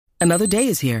Another day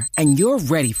is here, and you're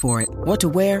ready for it. What to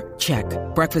wear? Check.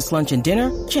 Breakfast, lunch, and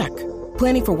dinner? Check.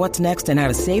 Planning for what's next and how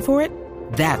to save for it?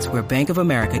 That's where Bank of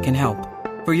America can help.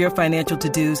 For your financial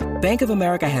to-dos, Bank of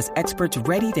America has experts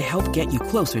ready to help get you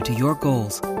closer to your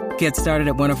goals. Get started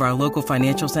at one of our local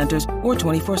financial centers or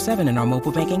 24/7 in our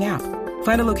mobile banking app.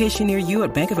 Find a location near you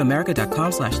at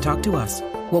bankofamerica.com/talktous.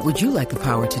 What would you like the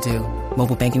power to do?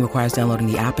 Mobile banking requires downloading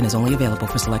the app and is only available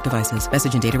for select devices.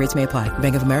 Message and data rates may apply.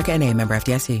 Bank of America N.A., member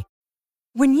FDIC.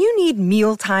 When you need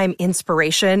mealtime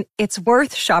inspiration, it's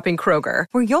worth shopping Kroger,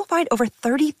 where you'll find over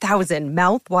 30,000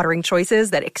 mouth-watering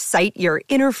choices that excite your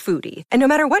inner foodie. And no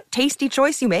matter what tasty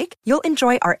choice you make, you'll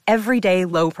enjoy our everyday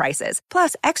low prices,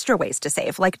 plus extra ways to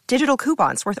save, like digital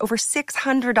coupons worth over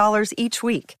 $600 each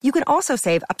week. You can also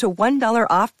save up to $1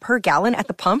 off per gallon at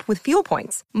the pump with fuel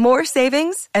points. More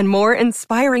savings and more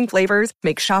inspiring flavors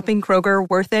make shopping Kroger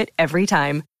worth it every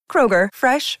time. Kroger,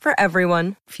 fresh for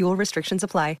everyone. Fuel restrictions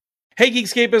apply. Hey,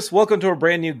 Geekscapists, welcome to a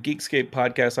brand new Geekscape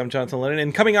podcast. I'm Jonathan Lennon,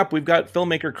 and coming up, we've got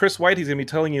filmmaker Chris White. He's going to be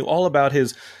telling you all about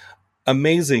his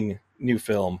amazing new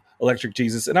film, Electric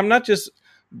Jesus. And I'm not just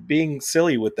being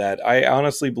silly with that. I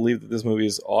honestly believe that this movie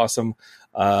is awesome.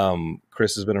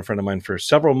 Chris has been a friend of mine for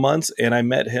several months, and I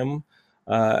met him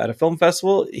at a film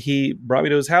festival. He brought me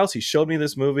to his house. He showed me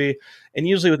this movie. And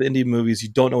usually with indie movies, you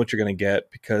don't know what you're going to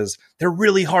get because they're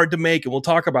really hard to make, and we'll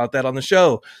talk about that on the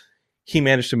show. He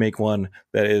managed to make one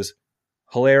that is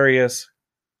hilarious,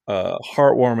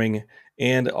 heartwarming,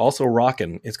 and also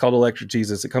rockin'. It's called Electric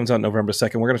Jesus. It comes out November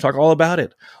 2nd. We're going to talk all about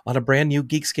it on a brand new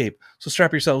Geekscape. So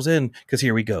strap yourselves in, because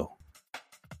here we go.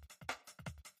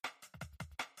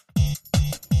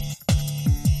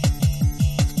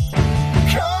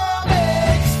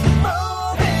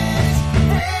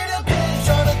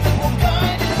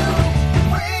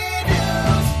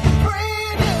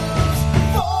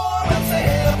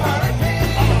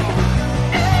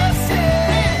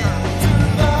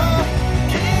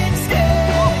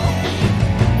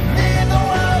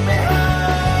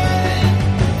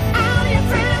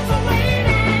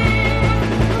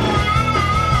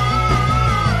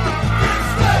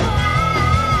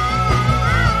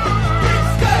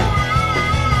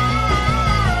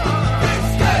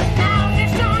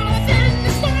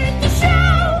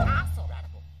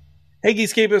 Hey,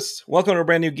 Geekscapists, welcome to a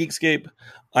brand new Geekscape.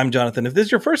 I'm Jonathan. If this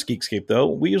is your first Geekscape, though,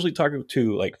 we usually talk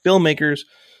to like filmmakers,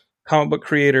 comic book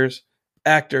creators,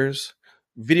 actors,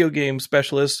 video game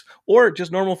specialists, or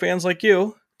just normal fans like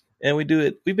you. And we do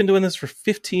it. We've been doing this for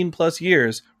 15 plus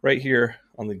years right here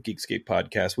on the Geekscape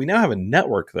podcast. We now have a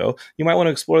network, though. You might want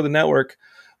to explore the network.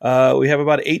 We have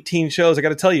about 18 shows. I got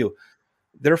to tell you,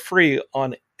 they're free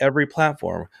on every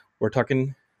platform. We're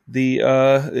talking the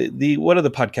what are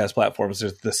the podcast platforms?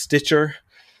 There's the Stitcher,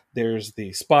 there's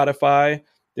the Spotify,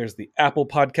 there's the Apple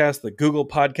Podcast, the Google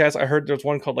Podcast. I heard there's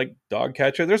one called like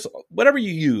Dogcatcher. There's whatever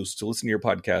you use to listen to your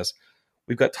podcast.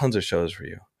 We've got tons of shows for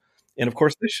you. And of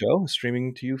course, this show is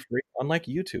streaming to you free on like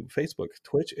YouTube, Facebook,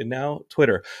 Twitch, and now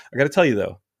Twitter. I got to tell you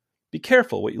though, be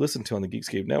careful what you listen to on the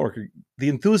Geekscape Network. The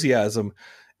enthusiasm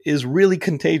is really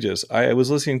contagious. I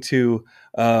was listening to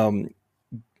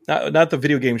not the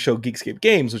video game show Geekscape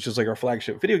Games, which is like our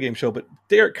flagship video game show, but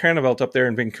Derek Carnevelt up there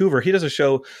in Vancouver, he does a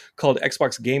show called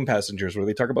Xbox Game Passengers, where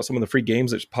they talk about some of the free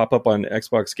games that pop up on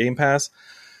Xbox Game Pass.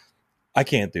 I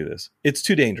can't do this. It's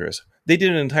too dangerous. They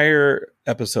did an entire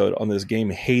episode on this game,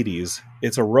 Hades.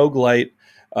 It's a roguelite.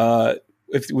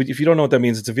 If you don't know what that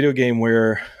means, it's a video game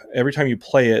where every time you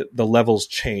play it, the levels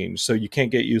change. So you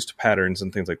can't get used to patterns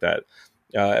and things like that.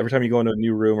 Every time you go into a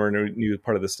new room or a new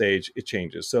part of the stage, it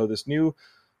changes. So this new...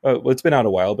 it's been out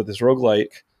a while, but this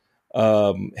roguelike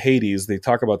Hades, they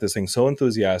talk about this thing so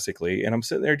enthusiastically, and I'm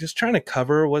sitting there just trying to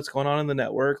cover what's going on in the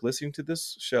network, listening to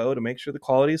this show to make sure the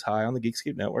quality is high on the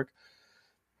Geekscape Network.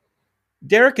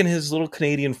 Derek and his little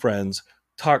Canadian friends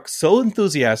talk so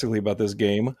enthusiastically about this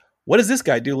game. What does this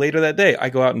guy do later that day? I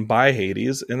go out and buy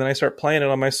Hades, and then I start playing it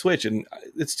on my Switch, and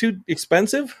it's too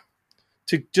expensive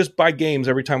to just buy games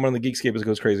every time one of the Geekscapists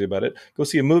goes crazy about it. Go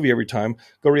see a movie every time.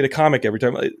 Go read a comic every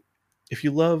time. If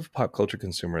you love pop culture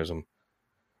consumerism,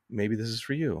 maybe this is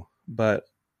for you. But,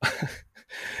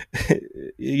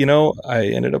 you know, I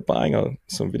ended up buying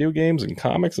some video games and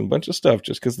comics and a bunch of stuff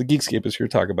just because the Geekscape is here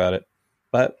to talk about it.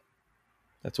 But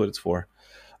that's what it's for.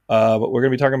 But we're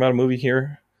going to be talking about a movie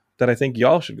here that I think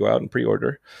y'all should go out and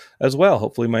pre-order as well.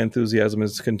 Hopefully my enthusiasm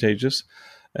is contagious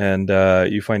and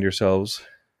you find yourselves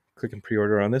click and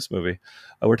pre-order on this movie.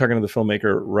 We're talking to the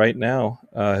filmmaker right now.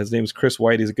 His name is Chris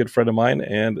White. He's a good friend of mine,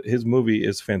 and his movie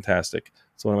is fantastic.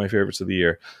 It's one of my favorites of the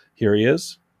year. Here he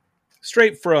is,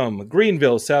 straight from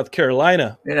Greenville, South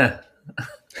Carolina. Yeah.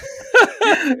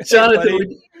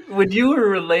 Jonathan, when you were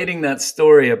relating that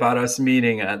story about us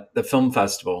meeting at the film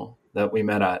festival that we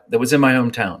met at, that was in my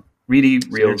hometown, Reedy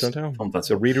Reels Film The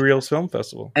Festival. Reedy Reels Film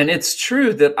Festival. And it's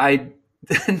true that I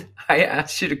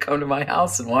asked you to come to my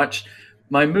house and watch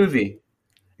my movie.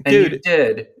 And Dude, you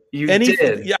did. You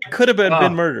did. Yeah, I could have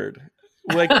been murdered.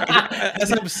 Like,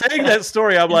 as I'm saying that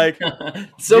story, I'm like,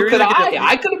 so could I.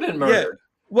 I could have been murdered. Yeah,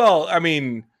 well, I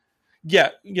mean,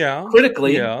 yeah.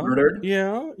 Critically murdered.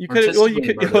 Yeah, you could. Well,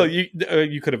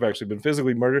 you could have actually been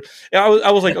physically murdered.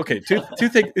 I was like, okay, two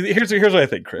things. Here's what I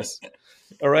think, Chris.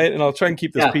 All right, and I'll try and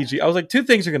keep this PG. I was like, two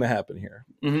things are going to happen here.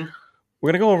 Mm-hmm. We're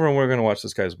going to go over and we're going to watch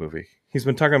this guy's movie. He's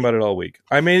been talking about it all week.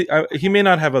 He may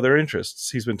not have other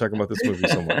interests. He's been talking about this movie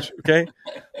so much. Okay,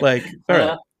 like, all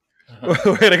right.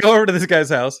 We're going to go over to this guy's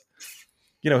house.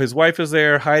 You know, his wife is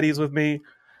there. Heidi's with me.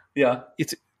 Yeah.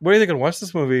 We're either going to watch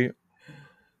this movie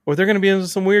or they're going to be into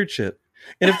some weird shit.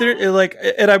 And if they're like,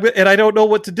 and I don't know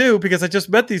what to do because I just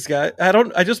met these guys.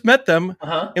 I just met them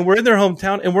and we're in their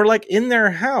hometown and we're like in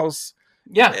their house.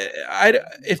 Yeah.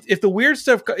 If the weird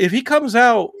stuff, if he comes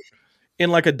out in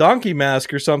like a donkey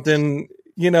mask or something,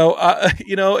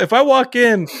 if I walk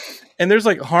in and there's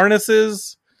like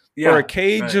harnesses or a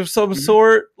cage of some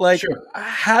sort, like,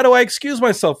 how do I excuse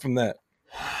myself from that?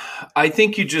 I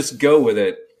think you just go with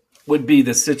it. Would be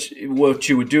what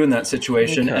you would do in that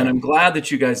situation. Okay. And I'm glad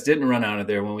that you guys didn't run out of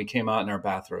there when we came out in our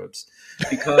bathrobes,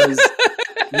 because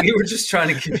we were just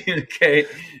trying to communicate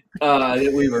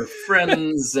that we were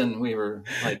friends and we were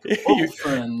like old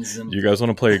friends. And you guys want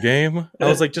to play a game? I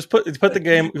was like, just put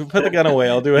the gun away.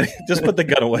 I'll do it. Just put the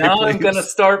gun away. Now please. I'm going to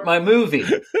start my movie.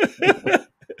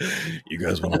 You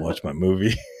guys want to watch my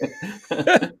movie?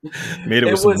 Made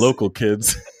it with some local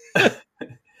kids.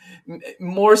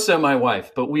 More so my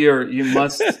wife, but you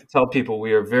must tell people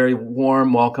we are very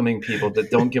warm, welcoming people that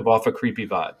don't give off a creepy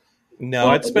vibe. No,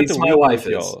 I'd spent the week my wife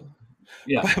with y'all.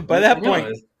 Yeah. By that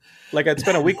point, like, I'd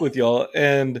spent a week with y'all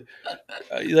and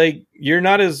like, you're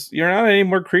not any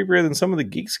more creepier than some of the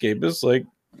Geekscapists. Like,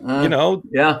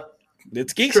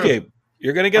 it's Geekscape. True.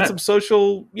 You're going to get some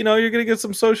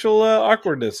social,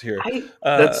 awkwardness here.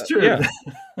 That's true. Yeah.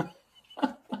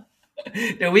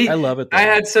 I love it, though. I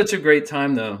had such a great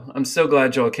time, though. I'm so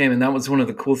glad y'all came. And that was one of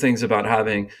the cool things about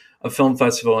having a film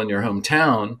festival in your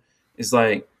hometown is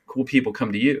like cool people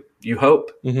come to you. You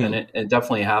hope. Mm-hmm. And it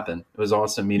definitely happened. It was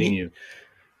awesome meeting you.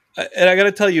 And I got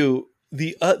to tell you,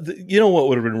 you know what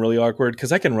would have been really awkward?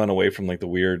 Because I can run away from like the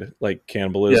weird like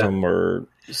cannibalism or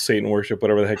Satan worship,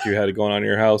 whatever the heck you had going on in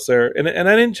your house there. And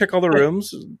I didn't check all the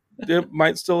rooms. It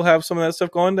might still have some of that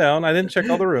stuff going down. I didn't check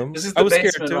all the rooms. This is the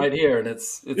basement right here, and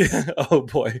it's oh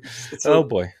boy,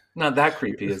 not that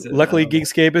creepy, is it? Luckily,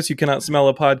 Geekscapists, you cannot smell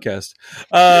a podcast.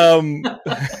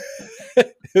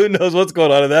 Who knows what's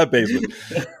going on in that basement?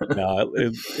 No,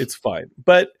 it's fine.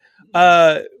 But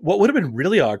what would have been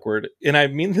really awkward, and I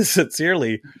mean this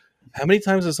sincerely, how many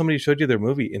times has somebody showed you their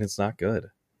movie and it's not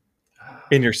good,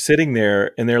 and you're sitting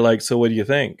there and they're like, "So what do you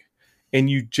think?"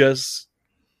 And you just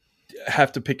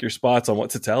have to pick your spots on what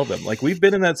to tell them. Like, we've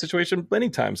been in that situation many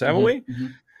times, haven't we? Mm-hmm.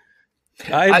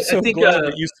 I'm so glad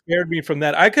that you spared me from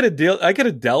that. I could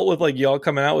have dealt with like y'all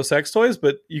coming out with sex toys,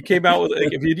 but you came out with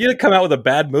like, if you didn't come out with a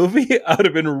bad movie, I would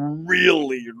have been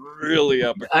really, really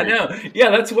up. I know.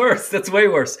 Yeah, that's worse. That's way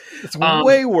worse. It's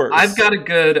way worse. I've got a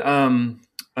good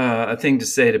a thing to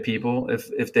say to people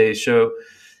if they show,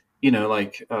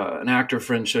 like an actor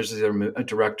friend shows a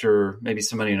director, maybe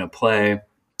somebody in a play,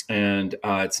 and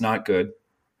it's not good.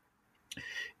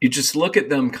 You just look at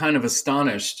them kind of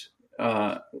astonished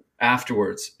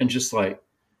afterwards and just like,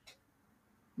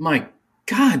 my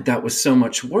God, that was so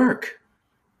much work.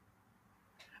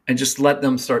 And just let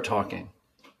them start talking.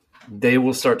 They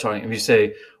will start talking. If you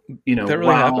say, that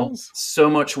really happens? So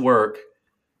much work,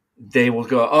 they will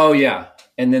go, oh yeah.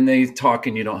 And then they talk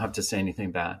and you don't have to say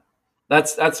anything bad.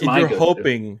 That's my You're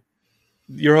hoping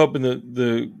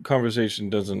the conversation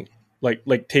doesn't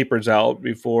like tapers out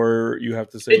before you have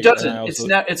to say it doesn't.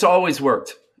 It's always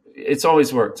worked. It's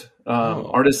always worked.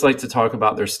 Artists like to talk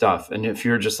about their stuff, and if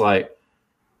you're just like,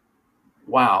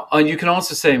 wow, and you can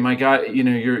also say, my God,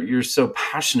 you're so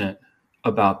passionate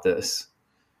about this,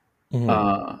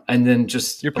 and then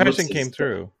just your passion came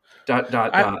through. ...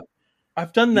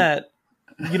 I've done that.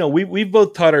 We've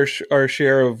both taught our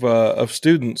share of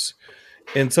students.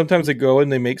 And sometimes they go and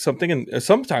they make something, and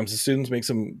sometimes the students make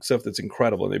some stuff that's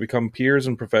incredible. And they become peers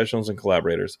and professionals and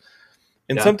collaborators.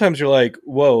 And sometimes you're like,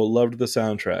 whoa, loved the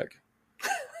soundtrack.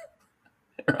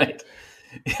 Right.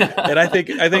 And I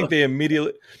think they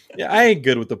immediately, I ain't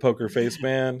good with the poker face,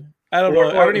 man. I don't know.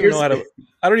 I don't even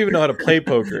know how to play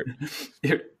poker.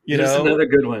 Here's another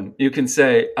good one. You can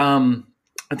say,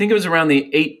 I think it was around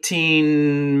the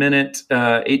 18-minute,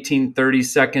 18:30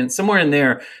 seconds, somewhere in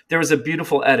there. There was a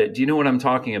beautiful edit. Do you know what I'm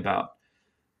talking about?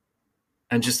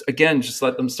 And just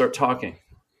let them start talking.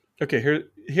 Okay,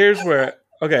 here's where.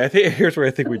 Okay, here's where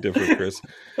I think we differ, Chris.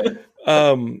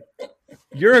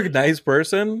 You're a nice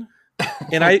person,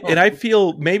 and I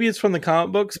feel maybe it's from the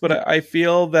comic books, but I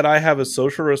feel that I have a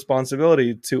social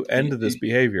responsibility to end this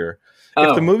behavior.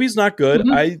 If the movie's not good,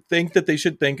 I think that they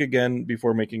should think again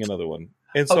before making another one.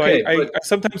 And so I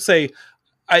sometimes say,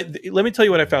 let me tell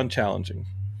you what I found challenging.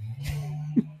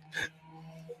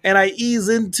 And I ease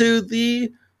into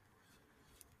the,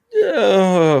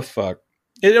 oh, fuck.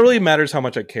 It really matters how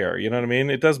much I care. You know what I mean?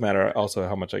 It does matter also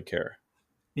how much I care.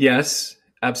 Yes,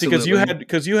 absolutely.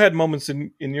 Because you had moments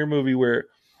in your movie where,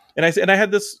 and I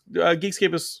had this,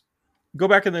 Geekscapists, go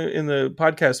back in the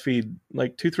podcast feed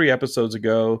like 2-3 episodes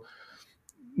ago.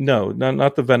 No,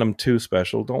 not the Venom 2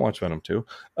 special. Don't watch Venom 2.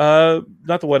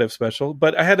 Not the What If special.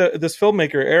 But I had this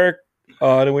filmmaker, Eric,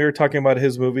 and we were talking about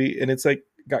his movie, and it's like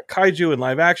got kaiju in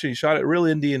live action. He shot it real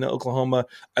indie in Oklahoma.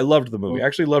 I loved the movie. Cool. I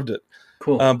actually loved it.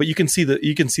 Cool. But you can see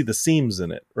the seams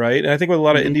in it, right? And I think with a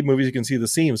lot of indie movies, you can see the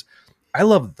seams. I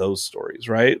love those stories,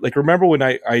 right? Like, remember when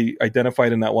I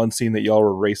identified in that one scene that y'all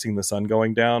were racing the sun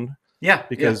going down? Yeah,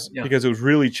 because it was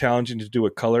really challenging to do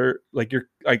a color, like you're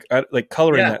like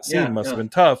coloring that scene must have been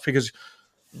tough, because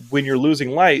when you're losing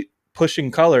light,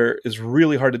 pushing color is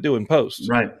really hard to do in post.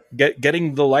 Right.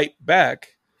 Getting the light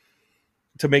back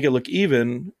to make it look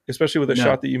even, especially with a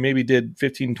shot that you maybe did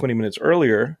 15-20 minutes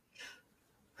earlier,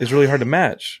 is really hard to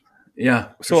match. Yeah.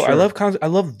 So sure. I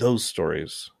love those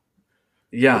stories.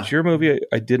 Yeah. But your movie,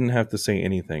 I didn't have to say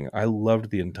anything. I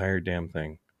loved the entire damn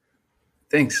thing.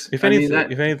 Thanks. If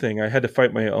anything, I had to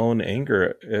fight my own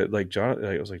anger. Like John,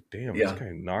 I was like, "Damn, this guy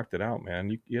knocked it out,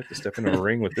 man! You have to step into a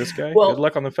ring with this guy." Good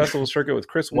luck on the festival circuit with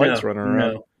Chris Weitz running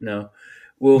around. No,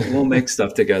 we'll make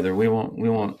stuff together. We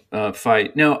won't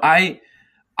fight. No, I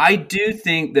do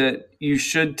think that you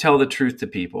should tell the truth to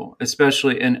people,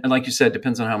 especially, and like you said,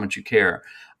 depends on how much you care.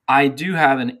 I do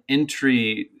have an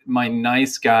my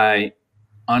nice guy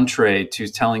entree to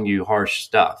telling you harsh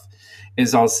stuff.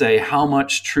 Is I'll say, how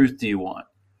much truth do you want?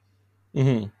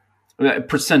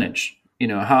 Percentage. You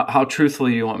know, how truthful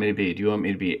do you want me to be? Do you want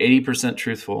me to be 80%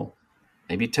 truthful?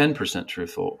 Maybe 10%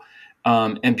 truthful?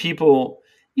 And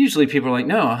usually people are like,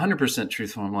 no, 100%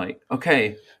 truthful. I'm like,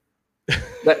 okay.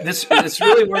 This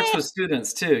really works with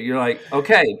students too. You're like,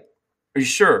 okay, are you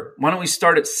sure? Why don't we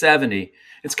start at 70?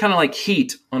 It's kind of like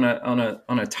heat on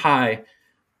a Thai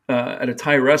at a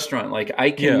Thai restaurant. Like,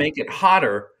 I can make it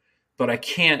hotter, but I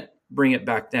can't bring it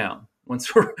back down. Once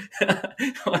you're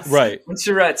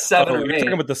at 7 or 8, you're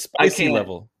talking about the spicy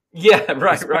level. Yeah,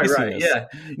 right.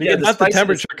 Yeah, not the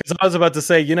temperature. Because I was about to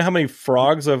say, you know how many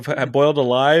frogs have boiled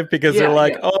alive because they're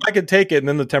like, oh, I could take it, and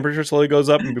then the temperature slowly goes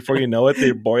up, and before you know it,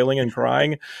 they're boiling and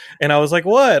crying. And I was like,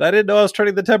 what? I didn't know I was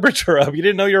turning the temperature up. You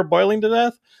didn't know you were boiling to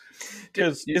death?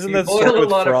 Because isn't that sort with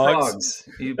frogs?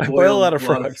 I boil a lot of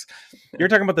frogs. You're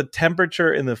talking about the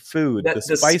temperature in the food, the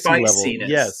spicy level.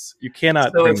 Yes, you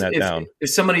cannot bring that down. If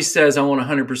somebody says, I want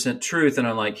 100% truth, and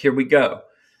I'm like, here we go.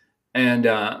 And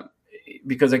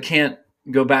because I can't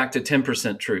go back to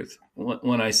 10% truth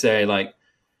when I say, like,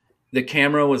 the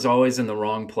camera was always in the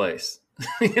wrong place.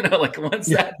 You know, like once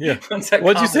that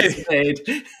comment's made,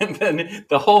 and then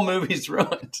the whole movie's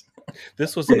ruined.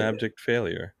 This was an abject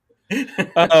failure.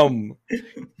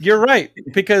 You're right,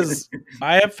 because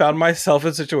I have found myself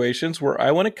in situations where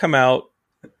I want to come out.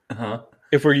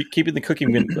 If we're keeping the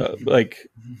cooking like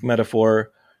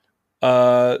metaphor,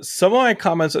 some of my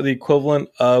comments are the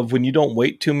equivalent of when you don't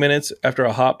wait 2 minutes after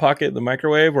a hot pocket in the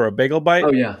microwave or a bagel bite.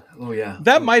 Oh yeah.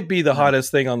 That might be the hottest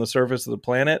thing on the surface of the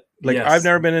planet. Like, I've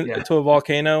never been into a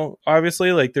volcano.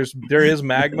 Obviously, like there is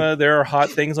magma. There are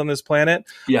hot things on this planet.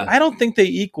 Yeah, I don't think they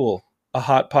equal a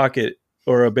hot pocket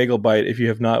or a bagel bite if you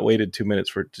have not waited 2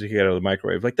 minutes to get out of the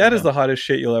microwave. Like, that is the hottest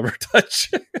shit you'll ever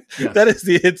touch. That is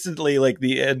instantly like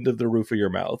the end of the roof of your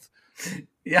mouth.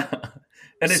 Yeah.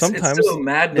 And sometimes it's so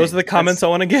maddening. Those are the comments I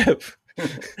want to give.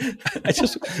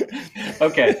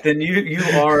 Okay, then you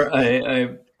are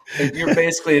you're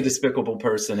basically a despicable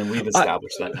person, and we've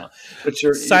established that now. But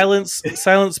silence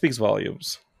speaks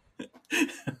volumes.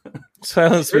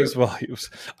 Silence speaks volumes.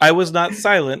 I was not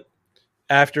silent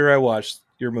after I watched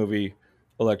your movie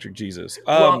Electric Jesus.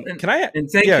 Can I? And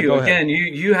thank you again.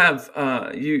 You have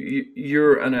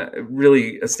you're a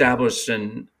really established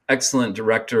and excellent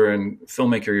director and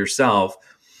filmmaker yourself,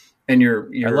 and you're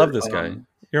I love this guy.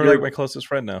 You're like my closest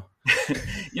friend now.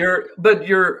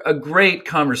 You're a great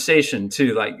conversation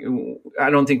too. Like,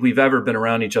 I don't think we've ever been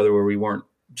around each other where we weren't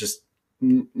just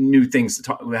new things to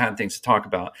talk, we had things to talk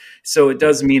about. So it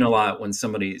does mean a lot when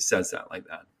somebody says that like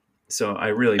that. So I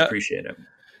really appreciate it.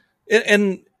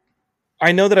 And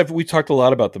I know that we talked a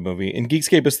lot about the movie. In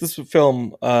Geekscape, this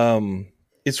film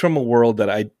is from a world that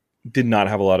I did not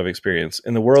have a lot of experience.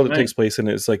 In the world it takes place in,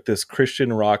 it's like this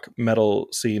Christian rock metal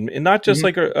scene, and not just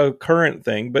like a current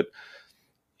thing, but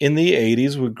in the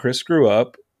 80s when Chris grew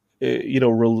up,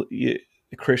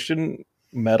 Christian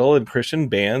metal and Christian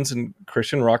bands and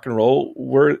Christian rock and roll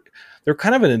they're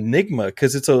kind of an enigma,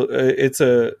 because it's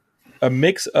a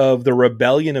mix of the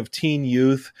rebellion of teen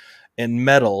youth and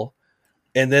metal,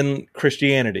 and then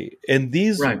Christianity. And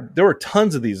there were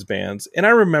tons of these bands, and I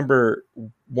remember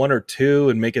one or two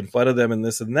and making fun of them and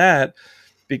this and that,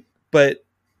 but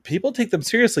people take them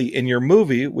seriously. And your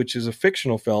movie, which is a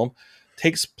fictional film,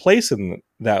 takes place in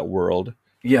that world.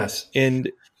 Yes.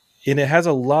 And it has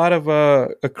a lot of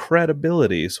a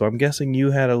credibility. So I'm guessing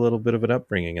you had a little bit of an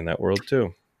upbringing in that world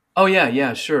too. Oh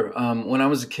yeah, sure. When I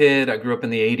was a kid, I grew up in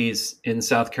the 80s in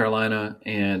South Carolina,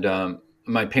 and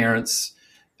my parents,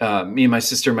 me and my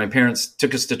sister, my parents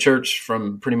took us to church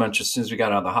from pretty much as soon as we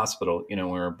got out of the hospital, when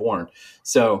we were born.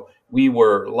 So we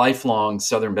were lifelong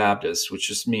Southern Baptists, which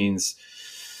just means,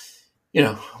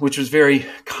 which was very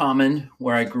common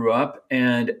where I grew up.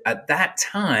 And at that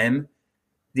time,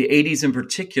 the 80s in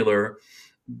particular,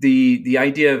 the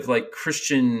idea of like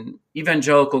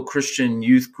evangelical Christian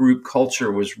youth group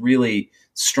culture was really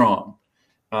strong.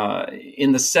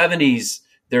 In the 70s,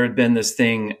 there had been this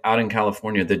thing out in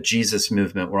California, the Jesus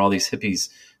movement, where all these hippies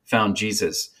found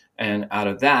Jesus. And out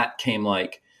of that came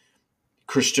like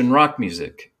Christian rock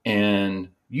music and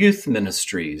youth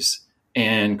ministries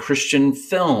and Christian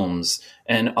films.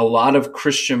 And a lot of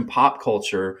Christian pop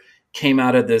culture came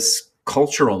out of this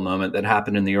cultural moment that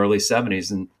happened in the early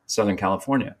 70s in Southern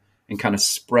California and kind of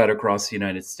spread across the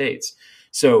United States.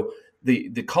 So the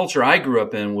culture I grew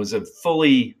up in was a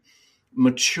fully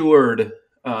matured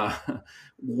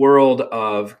world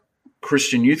of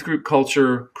Christian youth group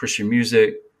culture, Christian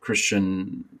music,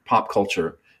 Christian pop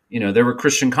culture. There were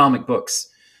Christian comic books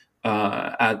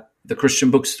at the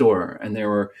Christian bookstore, and there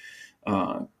were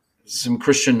some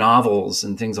Christian novels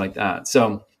and things like that.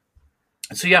 So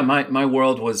yeah, my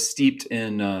world was steeped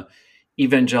in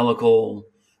evangelical,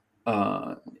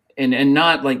 and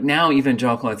not like now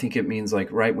evangelical. I think it means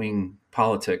like right-wing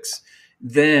politics.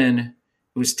 Then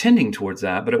it was tending towards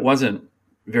that, but it wasn't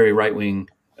very right-wing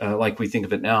like we think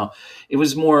of it now. It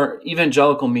was more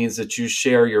evangelical means that you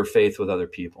share your faith with other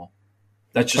people.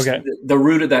 That's just the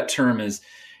root of that term is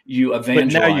you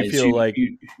evangelize. But now you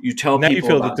feel you tell now people.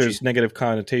 Now you feel that there's negative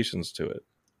connotations to it.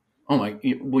 Oh my!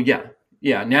 Well, yeah.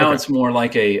 Yeah, now it's more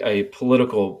like a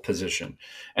political position.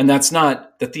 And that's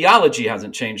not, the theology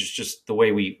hasn't changed. It's just the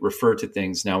way we refer to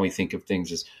things. Now we think of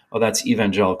things as, that's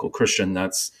evangelical Christian.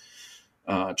 That's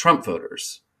Trump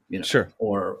voters, Sure.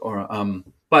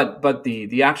 But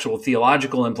the actual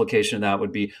theological implication of that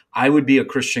would be, I would be a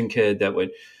Christian kid that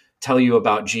would tell you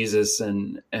about Jesus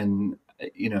and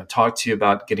talk to you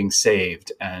about getting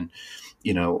saved. And,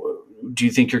 do you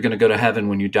think you're going to go to heaven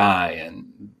when you die?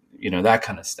 And, that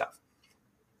kind of stuff.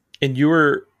 And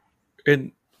you're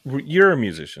a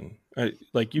musician,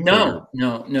 like you? No,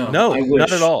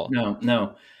 not at all.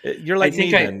 No. You're like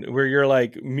me then, where you're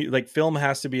like film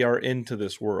has to be our into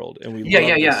this world, and we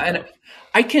yeah. And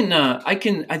I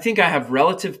think I have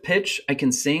relative pitch. I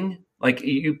can sing. Like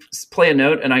you play a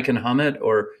note, and I can hum it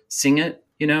or sing it.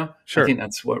 Sure. I think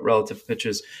that's what relative pitch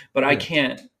is. But I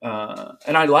can't.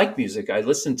 And I like music. I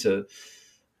listen to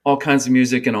all kinds of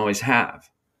music and always have.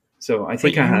 So I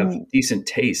think I have decent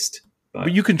taste.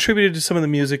 But you contributed to some of the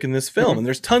music in this film, and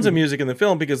there's tons of music in the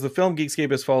film because the film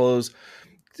Geekscape follows.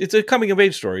 It's a coming of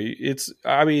age story.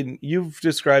 You've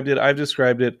described it. I've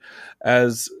described it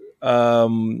as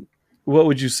what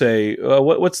would you say?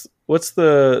 What's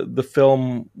the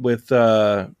film with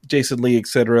Jason Lee,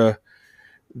 etc.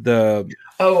 The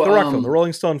rock film, the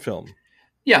Rolling Stone film.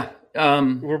 Yeah.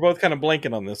 We're both kind of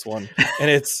blanking on this one,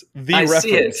 and it's the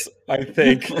reference. I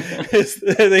think it's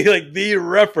the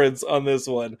reference on this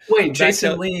one. Wait,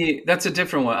 Jason Lee? That's a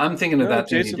different one. I'm thinking of that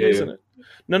thing Jason you do.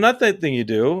 No, not that thing you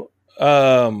do.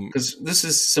 Because this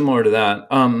is similar to that.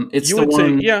 It's you the would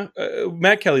one. Say,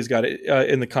 Matt Kelly's got it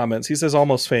in the comments. He says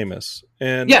 "Almost Famous,"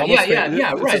 and yeah.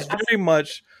 This is very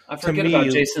much. I forget about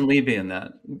Jason Lee being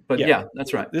that, but yeah,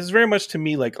 that's right. This is very much to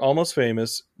me like Almost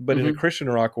Famous, but in a Christian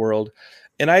rock world.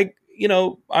 And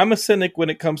I'm a cynic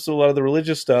when it comes to a lot of the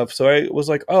religious stuff. So I was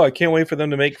like, I can't wait for them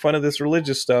to make fun of this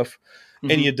religious stuff.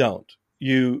 And you don't.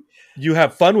 You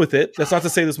have fun with it. That's not to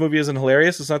say this movie isn't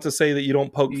hilarious. It's not to say that you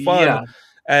don't poke fun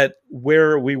at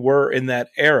where we were in that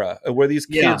era, where these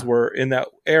kids Yeah. were in that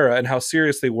era, and how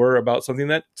serious they were about something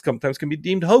that sometimes can be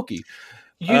deemed hokey.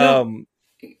 You know,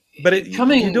 But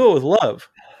you do it with love.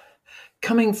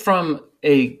 Coming from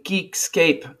a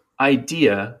Geekscape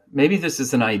idea, maybe this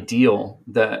is an ideal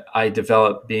that I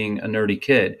developed being a nerdy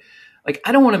kid. Like,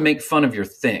 I don't want to make fun of your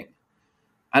thing.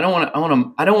 I don't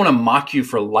want to mock you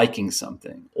for liking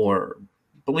something or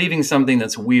believing something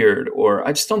that's weird, or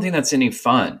I just don't think that's any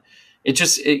fun.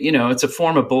 It's a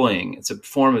form of bullying. It's a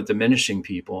form of diminishing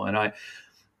people. And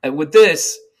with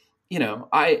this,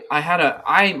 my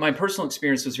personal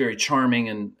experience was very charming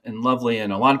and lovely.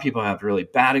 And a lot of people have really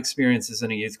bad experiences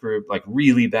in a youth group, like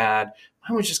really bad.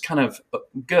 Mine was just kind of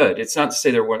good. It's not to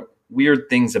say there weren't weird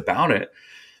things about it,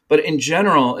 but in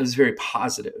general, it was very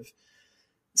positive.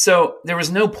 So there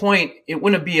was no point. It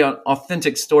wouldn't be an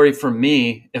authentic story for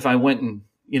me if I went and,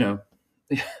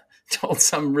 told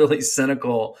some really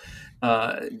cynical,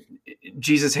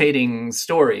 Jesus hating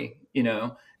story,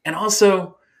 and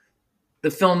also,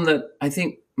 the film that I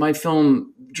think my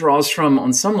film draws from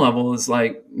on some level is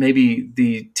like maybe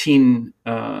the teen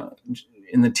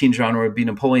in the teen genre would be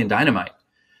Napoleon Dynamite,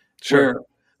 Sure.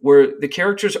 where the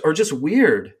characters are just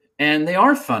weird and they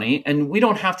are funny, and we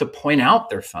don't have to point out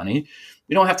they're funny.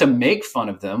 We don't have to make fun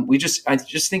of them. I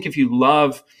just think if you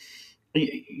love,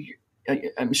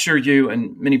 I'm sure you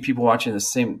and many people watching the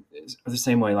same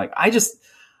way. Like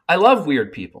I love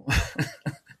weird people.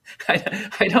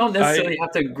 I don't necessarily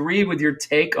have to agree with your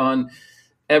take on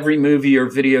every movie or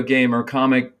video game or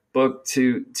comic book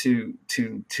to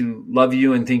love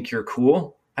you and think you're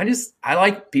cool. I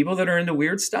like people that are into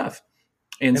weird stuff.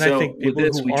 And so I think people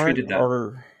with this, who we treated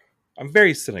that. I'm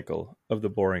very cynical of the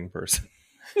boring person.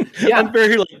 Yeah. I'm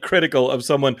very critical of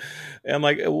someone. I'm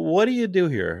like, what do you do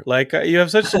here? Like, you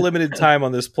have such a limited time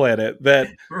on this planet that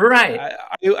Right.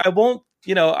 I won't,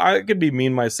 I could be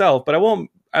mean myself, but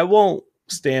I won't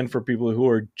stand for people who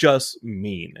are just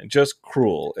mean and just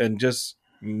cruel and just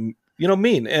mean,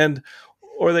 and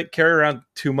or that carry around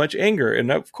too much anger.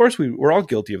 And of course we're all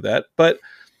guilty of that. But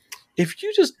if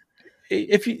you just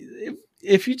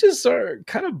are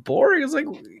kind of boring, it's like,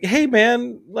 hey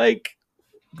man, like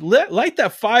light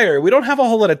that fire. We don't have a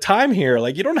whole lot of time here.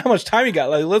 Like, you don't know how much time you got.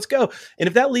 Like, let's go. And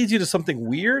if that leads you to something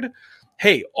weird,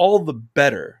 hey, all the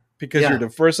better, because you're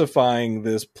diversifying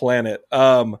this planet.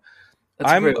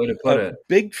 That's a great way to put it.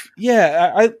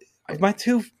 My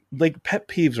two pet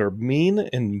peeves are mean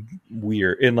and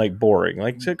weird and boring.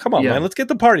 Like, so come on, man, let's get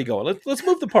the party going. Let's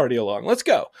move the party along. Let's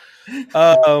go.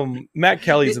 Matt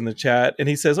Kelly's in the chat, and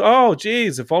he says, "Oh,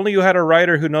 geez, if only you had a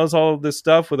writer who knows all of this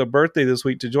stuff with a birthday this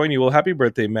week to join you." Well, happy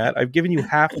birthday, Matt! I've given you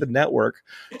half the network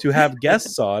to have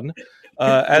guests on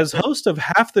as host of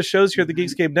half the shows here at the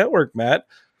Geekscape Network, Matt.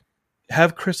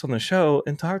 Have Chris on the show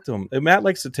and talk to him. And Matt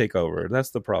likes to take over. That's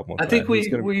the problem. I think he's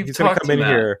we've going to talked come to in Matt.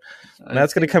 here.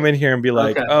 Matt's going to come in here and be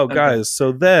like, guys,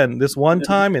 so then this one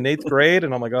time in 8th grade,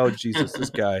 and I'm like, oh Jesus, this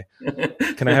guy.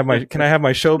 Can I have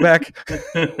my show back?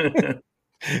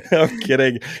 I'm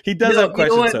kidding. He does have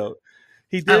questions though.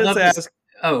 He did ask.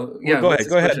 Oh yeah, well,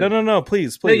 go ahead. No,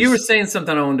 please. No, you were saying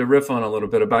something I wanted to riff on a little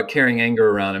bit about carrying anger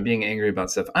around and being angry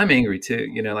about stuff. I'm angry too.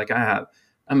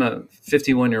 I'm a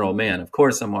 51-year-old man. Of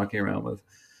course, I'm walking around with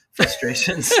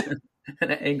frustrations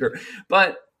and anger.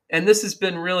 And this has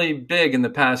been really big in the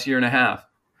past year and a half.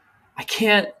 I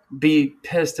can't be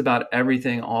pissed about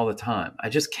everything all the time. I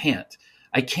just can't.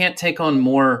 I can't take on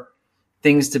more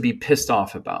things to be pissed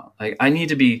off about. Like, I need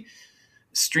to be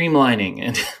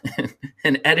streamlining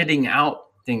and editing out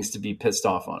things to be pissed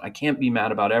off on. I can't be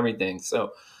mad about everything.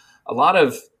 So a lot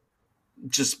of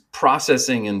just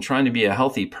processing and trying to be a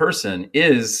healthy person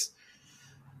is,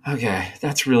 okay,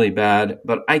 that's really bad,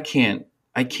 but I can't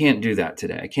do that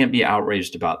today. I can't be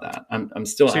outraged about that. I'm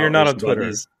still. So you're not on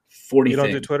Twitter. 40 you don't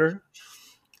things. do Twitter?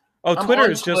 Oh, Twitter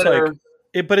is just Twitter.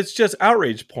 but it's just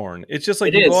outrage porn. It's just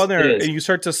like you go on there and you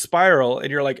start to spiral,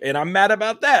 and you're like, and I'm mad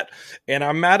about that, and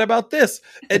I'm mad about this,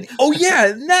 and oh yeah,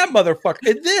 and that motherfucker,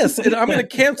 and this, and I'm going to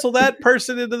cancel that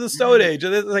person into the Stone Age.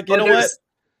 And it's like, you know what?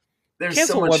 Cancel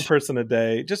so one person a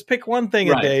day. Just pick one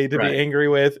thing a day to be angry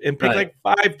with, and pick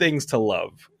 5 things to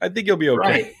love. I think you'll be okay.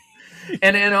 Right.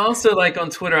 And also, on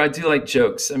Twitter, I do like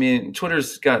jokes. I mean,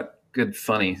 Twitter's got good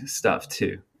funny stuff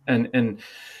too. And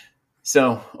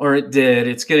so, or it did.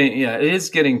 It is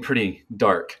getting pretty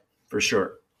dark for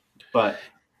sure. But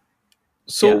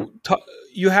so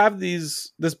you have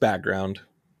this background.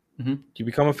 Mm-hmm. You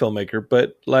become a filmmaker,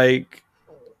 but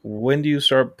when do you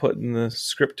start putting the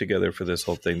script together for this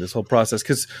whole thing, this whole process?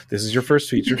 Because this is your first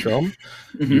feature film.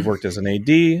 Mm-hmm. You've worked as an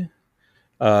AD.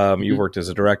 You worked as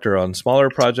a director on smaller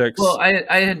projects. Well, I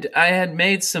had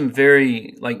made some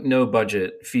very like no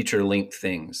budget feature length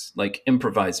things, like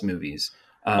improvised movies.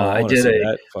 I did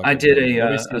a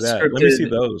scripted. Let me see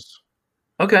those.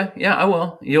 Okay, yeah, I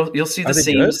will. You'll see the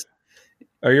scenes. Good?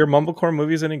 Are your mumblecore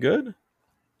movies any good?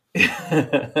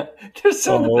 There's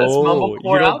some of the best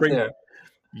mumblecore out there.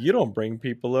 You don't bring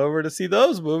people over to see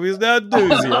those movies now, do you?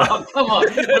 Oh, come on.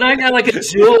 When I got like a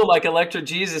jewel like Electric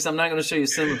Jesus, I'm not going to show you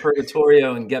Cinema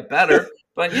Purgatorio and get better.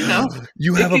 But, you know.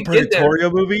 You have a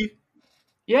Purgatorio movie?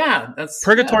 Yeah.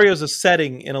 Purgatorio is a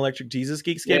setting in Electric Jesus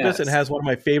Geekscapists, Yes. and has one of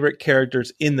my favorite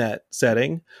characters in that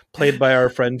setting, played by our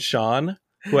friend Sean,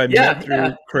 who I met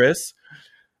through Chris.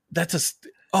 That's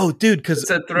dude, because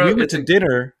we went to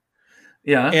dinner.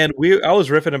 Yeah. And I was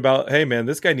riffing about, hey man,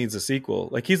 this guy needs a sequel.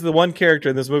 Like, he's the one character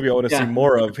in this movie I want to see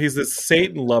more of. He's this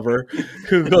Satan lover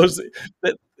who goes,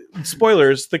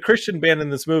 spoilers, the Christian band in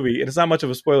this movie, and it's not much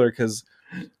of a spoiler because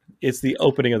it's the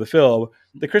opening of the film.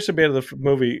 The Christian band of the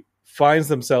movie finds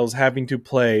themselves having to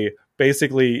play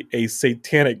basically a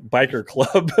satanic biker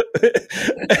club.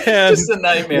 And just a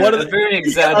nightmare. A very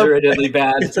exaggeratedly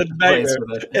bad. It's a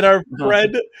nightmare. And our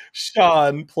friend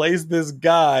Sean plays this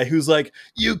guy who's like,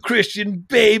 "You Christian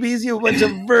babies, you bunch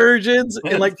of virgins,"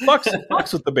 and like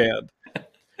fucks with the band.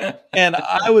 And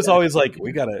I was always like,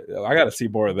 I gotta see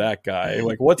more of that guy.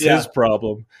 Like, what's his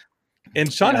problem?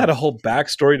 And Sean had a whole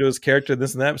backstory to his character,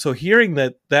 this and that. So hearing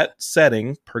that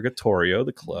setting, Purgatorio,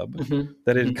 the club,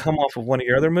 that had come off of one of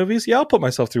your other movies, I'll put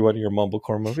myself through one of your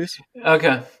mumblecore movies.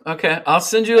 Okay. I'll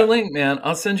send you a link, man.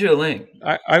 I'll send you a link.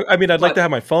 I mean, I'd like to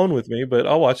have my phone with me, but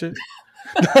I'll watch it.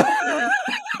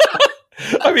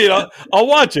 I mean, I'll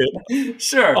watch it.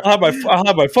 Sure. I'll have my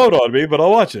phone on me, but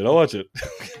I'll watch it.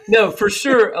 No, for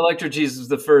sure. Electric Jesus was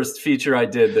the first feature I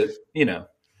did that,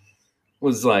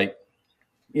 was like,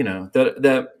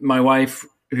 that my wife,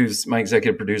 who's my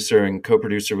executive producer and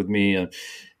co-producer with me,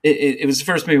 it was the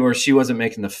first movie where she wasn't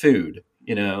making the food,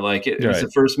 it was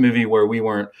the first movie where we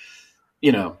weren't,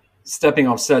 stepping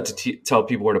off set to tell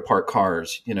people where to park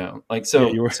cars, those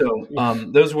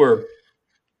were,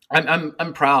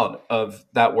 I'm proud of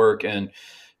that work. And,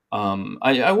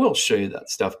 I will show you that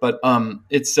stuff, but,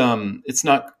 it's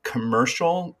not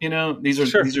commercial, these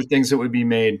are things that would be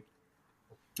made,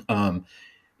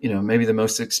 maybe the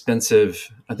most expensive,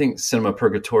 I think, Cinema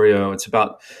Purgatorio. It's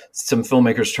about some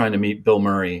filmmakers trying to meet Bill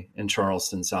Murray in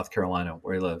Charleston, South Carolina,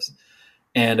 where he lives.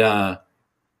 And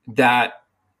that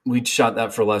we shot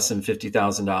that for less than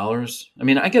 $50,000. I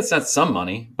mean, I guess that's some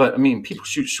money, but I mean, people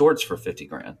shoot shorts for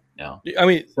 $50,000 now. I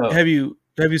mean, have you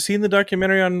seen the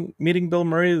documentary on meeting Bill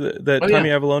Murray that Tommy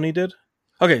Avalone did?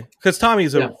 Okay, because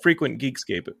Tommy's a frequent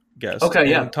Geekscape guest. Okay,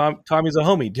 yeah. Tommy's a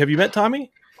homie. Have you met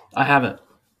Tommy? I haven't.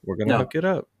 We're going to hook it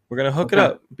up. We're going to hook it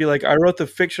up. Be like, I wrote the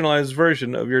fictionalized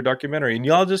version of your documentary, and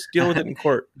y'all just deal with it in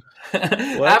court.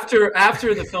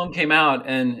 After the film came out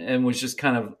and was just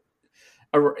kind of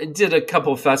did a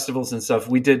couple of festivals and stuff,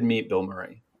 we did meet Bill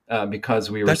Murray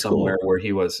because we were somewhere where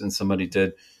he was, and somebody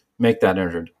did make that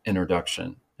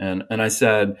introduction. And I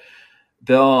said,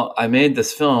 Bill, I made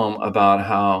this film about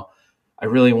how I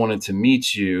really wanted to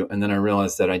meet you, and then I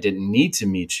realized that I didn't need to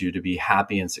meet you to be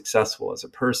happy and successful as a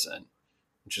person,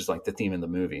 which is like the theme of the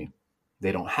movie.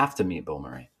 They don't have to meet Bill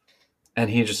Murray. And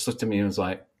he just looked at me and was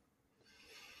like,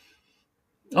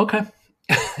 okay.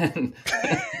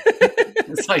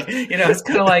 It's like, it's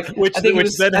kind of like, I think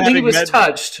he was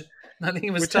touched. I think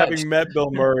he was touched. Having met Bill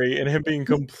Murray and him being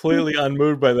completely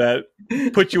unmoved by that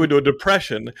put you into a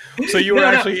depression. So you were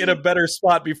actually in a better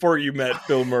spot before you met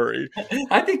Bill Murray.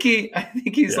 I think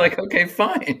he's like, okay,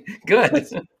 fine, good.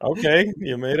 Okay,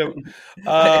 you made it.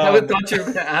 I would thought you were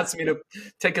going to ask me to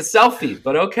take a selfie,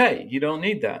 but okay, you don't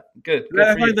need that. Good.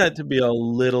 I find that to be a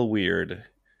little weird.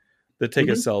 To take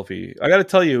a selfie. I got to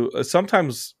tell you,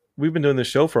 sometimes we've been doing this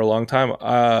show for a long time.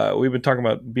 We've been talking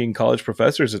about being college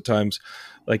professors at times,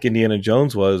 like Indiana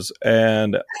Jones was.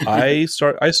 And I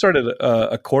started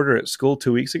a quarter at school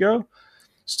 2 weeks ago.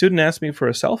 Student asked me for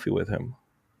a selfie with him.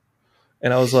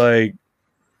 And I was like,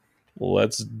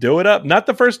 let's do it up. Not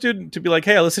the first student to be like,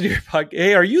 hey, I listen to your podcast.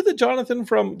 Hey, are you the Jonathan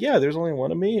from, there's only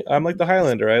one of me. I'm like the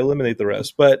Highlander. I eliminate the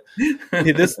rest. But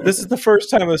this is the first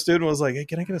time a student was like, hey,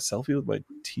 can I get a selfie with my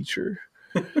teacher?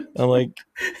 I'm like,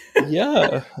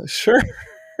 yeah, sure.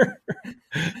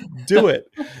 Do it.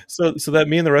 So that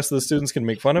me and the rest of the students can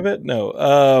make fun of it? No.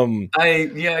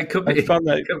 It could be. I found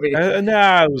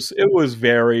that. It was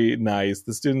very nice.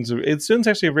 The students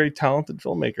actually a very talented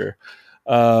filmmaker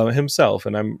himself,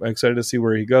 and I'm excited to see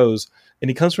where he goes. And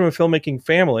he comes from a filmmaking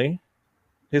family.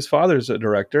 His father's a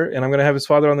director, and I'm going to have his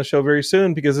father on the show very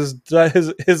soon because his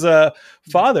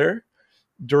father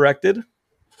directed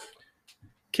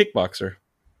kickboxer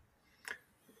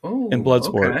Oh, in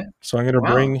Bloodsport. okay. So I'm going to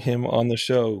Wow. bring him on the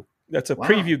show. That's a Wow.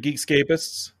 preview,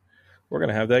 Geekscapists. We're going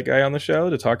to have that guy on the show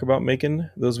to talk about making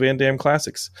those Van Damme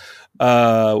classics,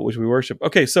 which we worship.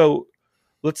 Okay, so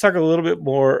let's talk a little bit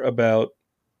more about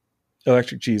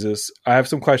Electric Jesus. I have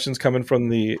some questions coming from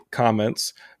the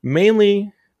comments,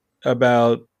 mainly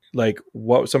about like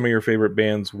what some of your favorite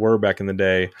bands were back in the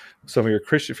day, some of your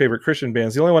favorite Christian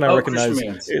bands. The only one I recognize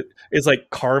is like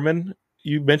Carmen.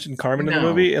 You mentioned Carmen in the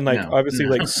movie, and like obviously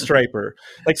like Stryper.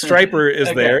 Like Stryper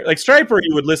is there. Like Stryper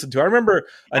you would listen to. I remember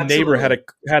a neighbor had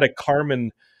a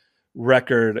Carmen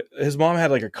record. His mom had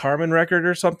like a Carmen record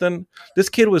or something. This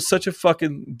kid was such a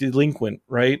fucking delinquent,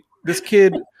 right? This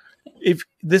kid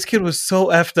was so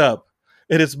effed up.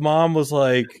 And his mom was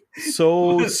like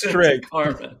so strict.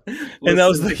 And that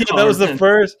was the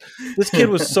first. This kid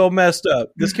was so messed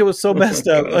up.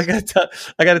 Like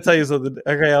I got to tell you something.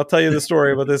 Okay, I'll tell you the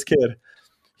story about this kid.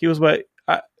 He was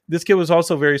this kid was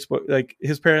also very like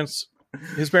his parents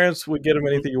would get him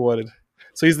anything he wanted.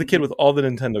 So he's the kid with all the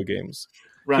Nintendo games.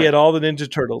 Right. He had all the Ninja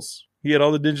Turtles. He had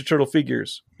all the Ninja Turtle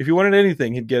figures. If you wanted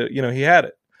anything, he'd get it. You know, he had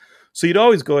it. So you'd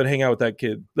always go and hang out with that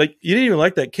kid. Like you didn't even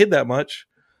like that kid that much.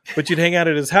 But you'd hang out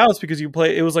at his house because you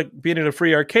play. It was like being in a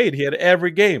free arcade. He had every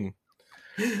game.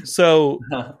 So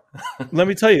let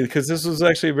me tell you, because this was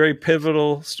actually a very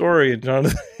pivotal story in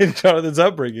Jonathan's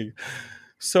upbringing.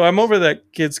 So I'm over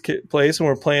that kid's place and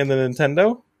we're playing the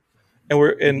Nintendo,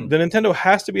 and the Nintendo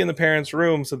has to be in the parents'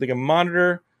 room so they can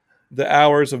monitor the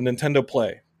hours of Nintendo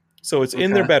play. So it's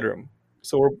in their bedroom.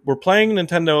 So we're playing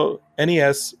Nintendo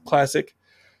NES Classic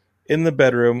in the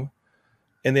bedroom,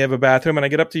 and they have a bathroom, and I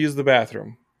get up to use the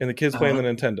bathroom. And the kid's playing the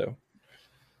Nintendo.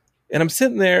 And I'm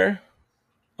sitting there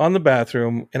on the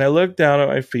bathroom, and I look down at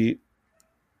my feet,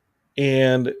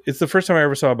 and it's the first time I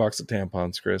ever saw a box of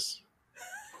tampons, Chris.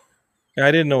 And I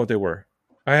didn't know what they were.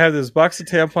 I have this box of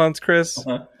tampons, Chris,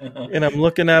 and I'm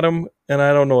looking at them, and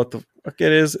I don't know what the fuck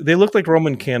it is. They look like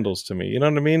Roman candles to me. You know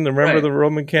what I mean? Remember the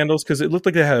Roman candles? Because it looked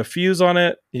like they had a fuse on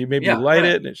it. You light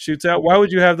it, and it shoots out. Why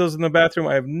would you have those in the bathroom?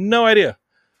 I have no idea.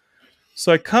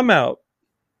 So I come out.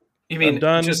 You mean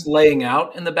just laying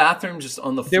out in the bathroom, just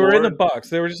on the floor? They were in a box.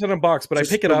 They were just in a box, but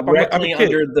just I pick it up. I'm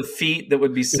under the feet that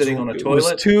would be sitting on a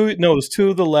toilet? It was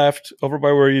to the left, over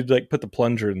by where you'd like put the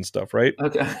plunger and stuff, right?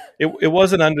 Okay. It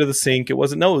wasn't under the sink. It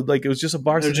wasn't, it was just a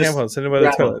box of tampons sitting by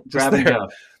the toilet.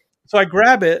 So I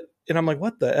grab it, and I'm like,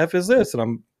 what the F is this? And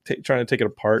I'm trying to take it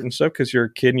apart and stuff, because you're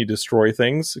a kid and you destroy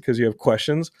things because you have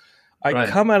questions. I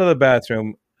come out of the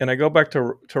bathroom, and I go back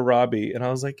to Robbie, and I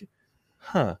was like,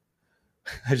 huh.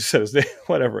 I just said his name,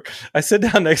 whatever. I sit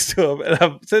down next to him, and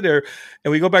I'm sitting there,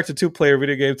 and we go back to 2-player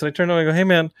video games. And I turn on and I go, hey,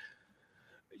 man,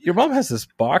 your mom has this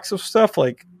box of stuff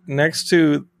like next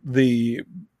to the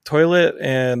toilet,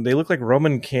 and they look like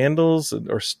Roman candles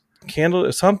or candle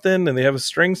or something, and they have a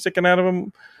string sticking out of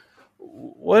them.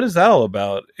 What is that all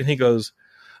about? And he goes,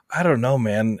 I don't know,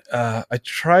 man. I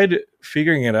tried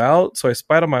figuring it out, so I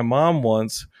spied on my mom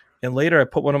once, and later I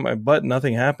put one on my butt, and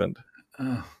nothing happened.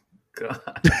 Oh. God,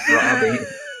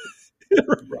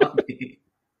 Robbie.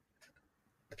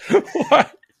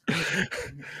 What?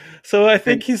 So I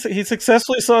think he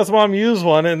successfully saw his mom use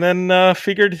one, and then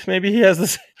figured maybe he has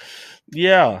this.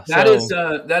 Yeah, that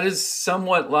is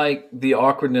somewhat like the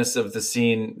awkwardness of the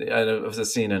scene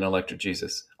in Electric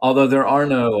Jesus. Although there are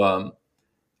no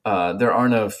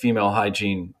female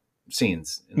hygiene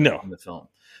scenes in the film,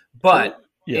 but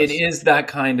it is that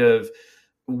kind of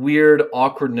weird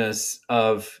awkwardness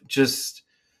of just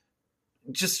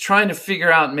trying to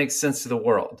figure out and make sense of the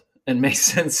world and make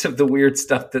sense of the weird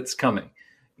stuff that's coming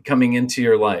into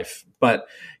your life. But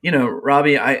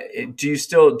Robbie, are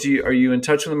you in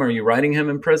touch with him? Are you writing him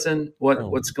in prison?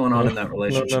 What's going on in that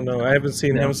relationship? No. I haven't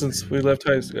seen him since we left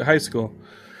high school.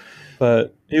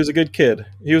 But he was a good kid.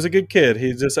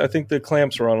 I think the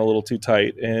clamps were on a little too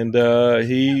tight, and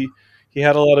he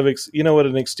had a lot of, what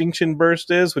an extinction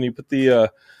burst is, when you put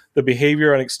the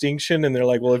behavior on extinction, and they're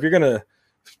like, well, if you're going to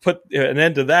put an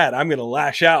end to that, I'm going to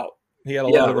lash out. He had a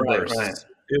lot of the bursts. Right.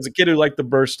 He was a kid who liked to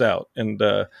burst out and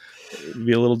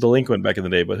be a little delinquent back in the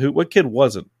day. But what kid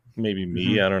wasn't? Maybe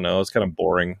me. I don't know. It's kind of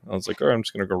boring. I was like, I'm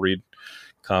just going to go read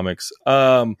comics.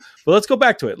 But let's go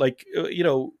back to it. Like,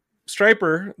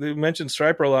 Stryper, they mentioned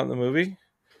Stryper a lot in the movie.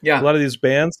 Yeah. A lot of these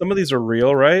bands, some of these are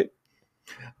real, right?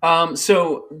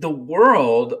 So the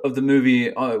world of the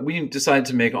movie, we decided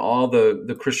to make all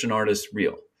the Christian artists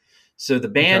real. So the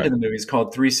band in the movie is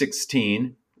called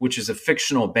 316, which is a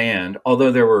fictional band,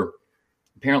 although there were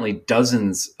apparently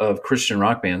dozens of Christian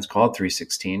rock bands called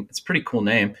 316. It's a pretty cool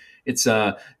name. It's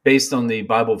based on the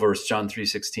Bible verse, John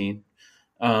 3:16.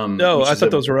 No, I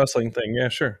thought that was a wrestling thing. Yeah,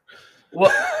 sure.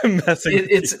 Well, I'm messing with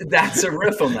you. that's a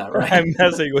riff on that, right? I'm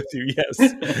messing with you. Yes.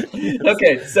 Yes.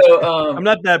 Okay, so I'm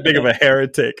not that big of a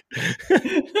heretic.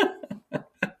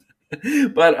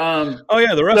 but Oh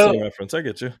yeah, the wrestling reference. I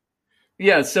get you.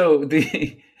 Yeah, so so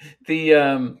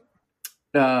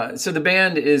the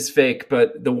band is fake,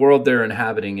 but the world they're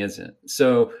inhabiting isn't.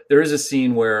 So there is a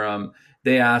scene where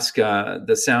they ask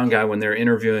the sound guy when they're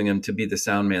interviewing him to be the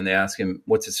sound man. They ask him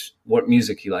what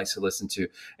music he likes to listen to,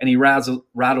 and he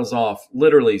rattles off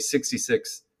literally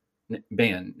 66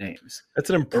 band names. That's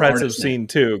an impressive scene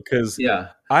too, because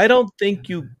I don't think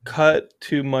you cut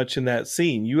too much in that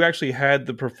scene. You actually had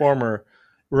the performer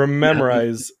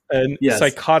memorize a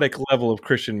psychotic level of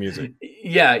Christian music.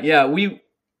 Yeah.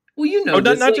 Well, you know,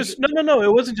 not just no.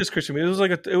 It wasn't just Christian music. It was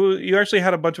like you actually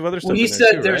had a bunch of other stuff. Well, you in there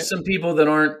said too, there's right? some people that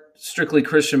aren't strictly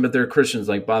Christian, but they're Christians,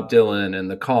 like Bob Dylan and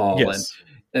The Call, yes.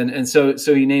 and so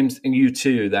he names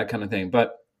U2, that kind of thing.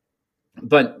 But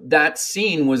that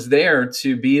scene was there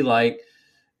to be like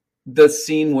the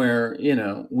scene where, you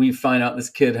know, we find out this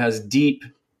kid has deep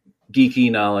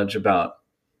geeky knowledge about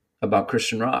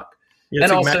Christian rock. Yeah,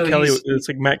 it's, and like also it's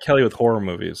like Matt Kelly with horror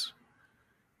movies,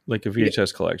 like a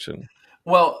VHS collection.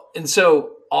 Well, and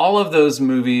so all of those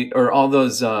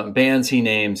bands he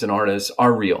names and artists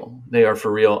are real. They are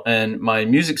for real. And my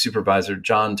music supervisor,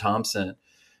 John Thompson,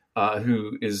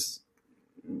 who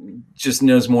just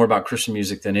knows more about Christian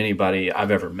music than anybody I've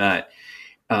ever met,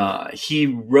 he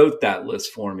wrote that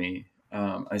list for me.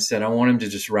 I said, I want him to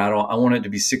just rattle. I want it to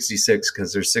be 66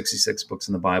 because there's 66 books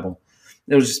in the Bible.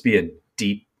 It'll just be a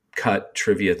deep cut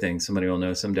trivia thing. Somebody will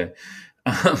know someday.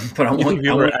 But I want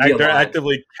they're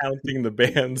actively counting the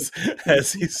bands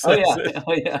as he says it.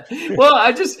 Oh yeah. Well,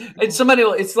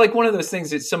 it's like one of those things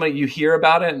that somebody, you hear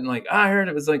about it and like, I heard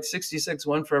it was like 66,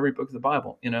 one for every book of the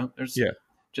Bible. You know, there's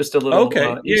just a little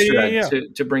Easter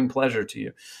egg to bring pleasure to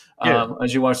you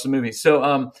as you watch the movie.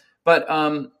 So,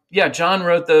 John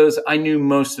wrote those. I knew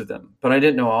most of them, but I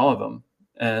didn't know all of them.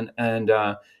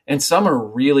 And some are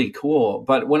really cool.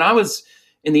 But when I was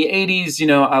in the 80s, you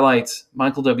know, I liked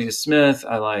Michael W. Smith.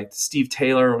 I liked Steve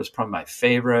Taylor, was probably my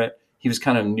favorite. He was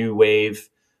kind of new wave,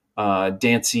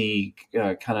 dancey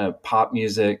kind of pop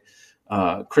music.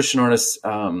 Christian artists.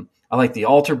 I like the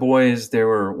Altar Boys. They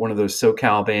were one of those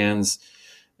SoCal bands.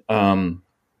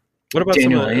 What about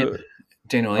Daniel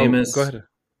Amos? Go ahead.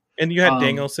 And you had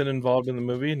Danielson involved in the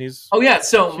movie, and he's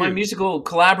So my musical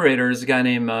collaborator is a guy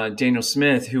named Daniel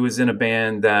Smith, who was in a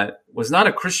band that was not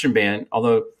a Christian band,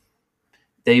 although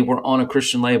they were on a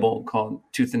Christian label called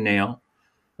Tooth and Nail.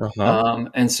 Uh-huh.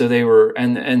 And so they were,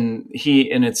 and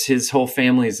it's his whole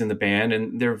family is in the band,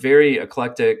 and they're very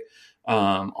eclectic,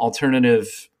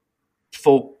 alternative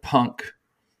folk punk.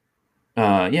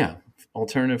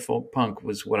 Alternative folk punk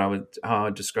was how I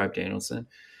would describe Danielson.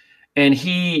 And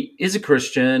he is a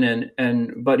Christian,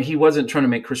 but he wasn't trying to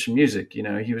make Christian music. You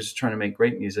know, he was trying to make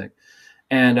great music.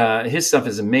 And his stuff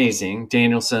is amazing.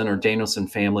 Danielson or Danielson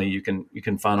family, you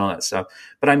can find all that stuff.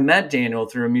 But I met Daniel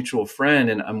through a mutual friend,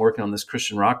 and I'm working on this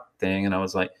Christian rock thing. And I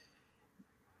was like,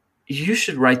 you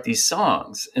should write these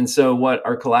songs. And so what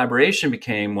our collaboration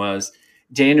became was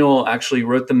Daniel actually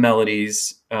wrote the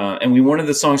melodies, and we wanted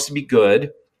the songs to be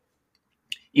good,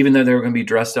 even though they were going to be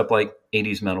dressed up like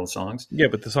 80s metal songs. Yeah,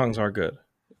 but the songs are good.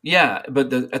 Yeah,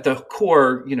 but at the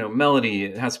core, you know, melody,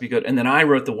 it has to be good. And then I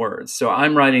wrote the words. So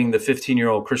I'm writing the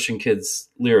 15-year-old Christian kids'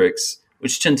 lyrics,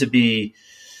 which tend to be,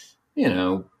 you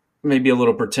know, maybe a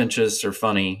little pretentious or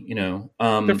funny, you know.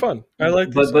 They're fun. I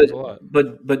like these songs a lot.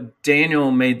 But Daniel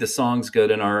made the songs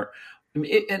good. And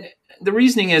the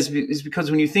reasoning is because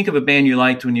when you think of a band you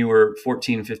liked when you were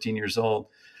 14, 15 years old,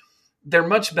 they're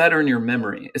much better in your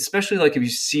memory, especially like if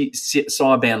you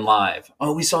saw a band live.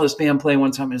 Oh, we saw this band play one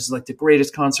time. It was like the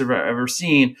greatest concert I've ever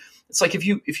seen. It's like if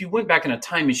you went back in a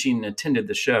time machine and attended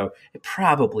the show, it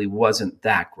probably wasn't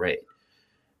that great.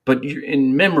 But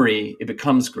in memory, it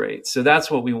becomes great. So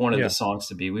that's what we wanted the songs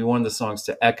to be. We wanted the songs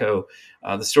to echo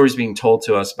the stories being told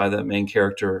to us by the main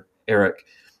character, Eric.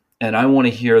 And I want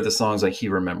to hear the songs like he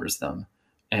remembers them.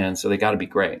 And so they got to be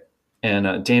great.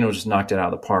 And Daniel just knocked it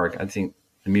out of the park. I think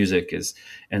the music is,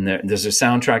 and there's a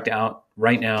soundtrack out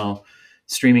right now,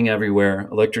 streaming everywhere.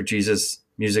 Electric Jesus,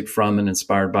 music from and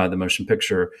inspired by the motion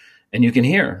picture, and you can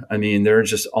hear. I mean, they're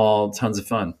just all tons of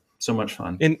fun, so much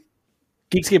fun. And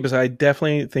Geekscapists, I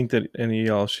definitely think that any of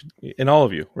y'all should, and all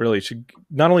of you really should,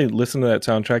 not only listen to that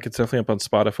soundtrack. It's definitely up on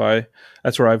Spotify.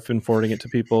 That's where I've been forwarding it to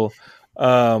people.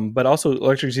 But also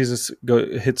Electric Jesus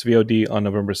hits VOD on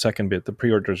November 2nd, but the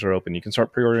pre-orders are open. You can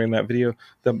start pre-ordering that video,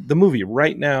 the movie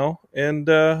right now, and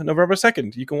November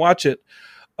 2nd, you can watch it.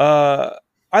 I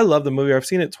love the movie. I've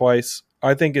seen it twice.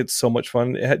 I think it's so much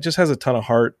fun. It just has a ton of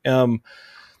heart.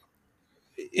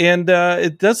 and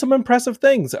it does some impressive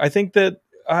things. I think that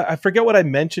I forget what I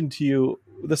mentioned to you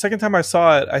the second time I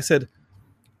saw it. I said,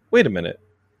 "Wait a minute,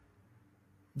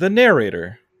 the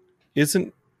narrator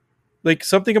isn't like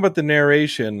something about the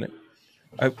narration."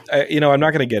 I'm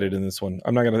not going to get it in this one.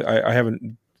 I'm not going to. I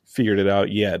haven't figured it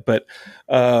out yet, but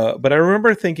I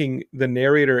remember thinking the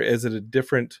narrator is at a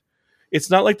different. It's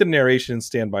not like the narration in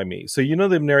Stand By Me. So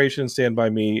the narration in Stand By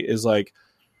Me is like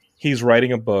he's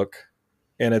writing a book,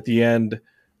 and at the end,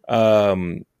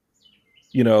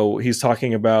 he's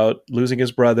talking about losing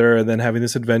his brother and then having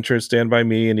this adventure at Stand By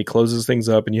Me, and he closes things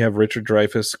up, and you have Richard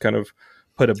Dreyfuss kind of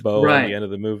put a bow on the end of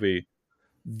the movie.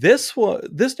 This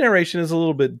narration is a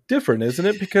little bit different, isn't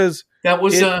it? Because that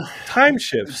was time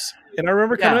shifts. And I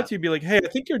remember coming up to you and be like, "Hey, I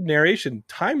think your narration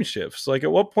time shifts. Like,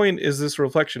 at what point is this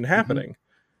reflection happening?"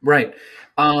 Right.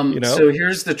 So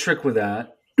here's the trick with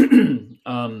that.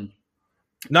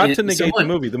 Not to negate the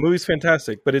movie. The movie's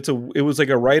fantastic, but it was like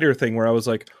a writer thing where I was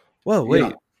like, "Whoa,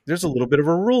 wait, there's a little bit of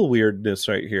a rule weirdness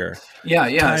right here."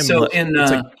 Yeah. So in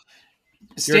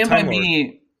Stand By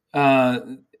Me,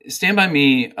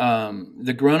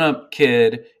 the grown-up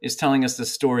kid is telling us the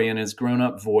story in his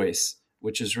grown-up voice,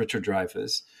 which is Richard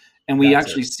Dreyfuss. And we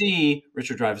actually see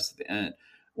Richard Dreyfuss at the end.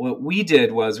 What we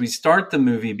did was we start the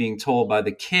movie being told by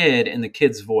the kid in the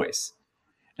kid's voice.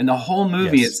 And the whole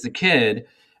movie, it's the kid.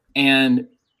 And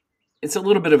it's a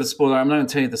little bit of a spoiler. I'm not going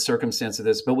to tell you the circumstance of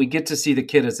this, but we get to see the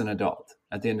kid as an adult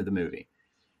at the end of the movie.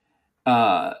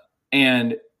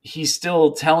 And he's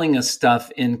still telling us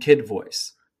stuff in kid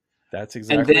voice. That's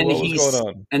exactly what was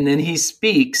going on. And then he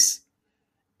speaks,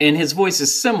 and his voice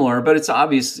is similar, but it's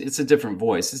obvious it's a different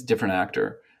voice. It's a different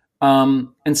actor.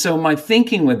 And so my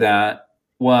thinking with that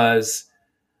was,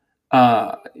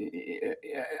 I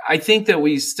think that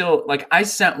we still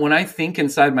when I think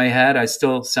inside my head, I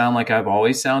still sound like I've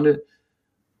always sounded,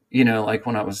 like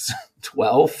when I was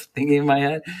 12 thinking in my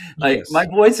head, my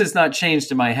voice has not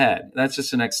changed in my head. That's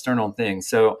just an external thing.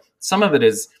 So some of it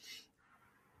is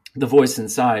the voice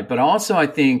inside, but also I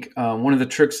think, one of the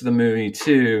tricks of the movie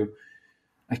too,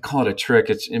 I call it a trick.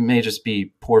 It may just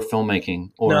be poor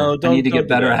filmmaking, or I need to get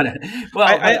better at it. Well,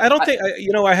 I don't think.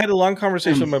 I had a long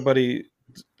conversation with my buddy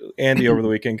Andy over the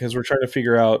weekend because we're trying to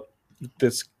figure out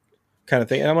this kind of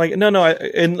thing, and I'm like, no.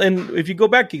 And if you go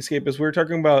back, Geekscapists, we were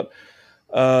talking about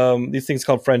these things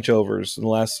called French overs in the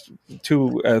last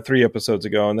 3 episodes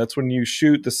ago, and that's when you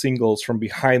shoot the singles from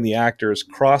behind the actors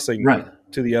crossing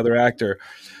to the other actor.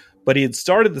 But he had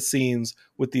started the scenes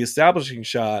with the establishing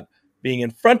shot being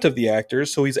in front of the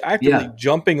actors, so he's actively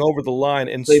jumping over the line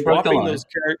and swapping those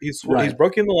characters. He's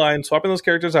broken the line, swapping those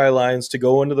characters' eye lines to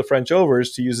go into the French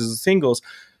overs to use as the singles.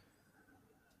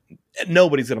 And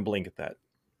nobody's going to blink at that.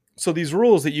 So these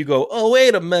rules that you go, "Oh,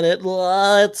 wait a minute,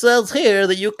 it says here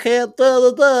that you can't,"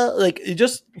 like, you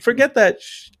just forget that.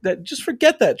 Just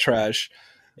forget that trash.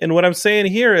 And what I'm saying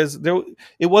here is,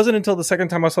 it wasn't until the second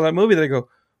time I saw that movie that I go,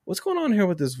 "What's going on here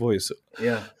with this voice?"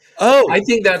 Yeah. Oh, I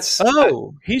think that's.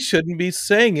 He shouldn't be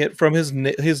saying it from his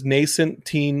nascent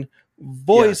teen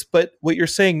voice. Yeah. But what you're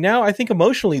saying now, I think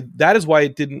emotionally, that is why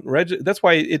it didn't register. That's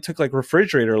why it took like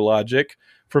refrigerator logic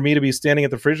for me to be standing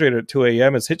at the refrigerator at 2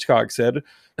 a.m., as Hitchcock said,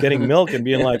 getting milk and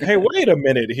being like, "Hey, wait a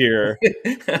minute here."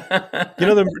 You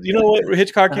know what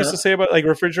Hitchcock used to say about like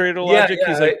refrigerator logic?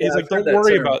 He's like,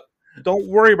 don't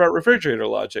worry about refrigerator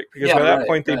logic, because by that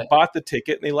point they bought the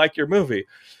ticket and they like your movie.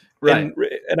 Right.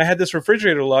 And I had this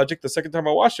refrigerator logic the second time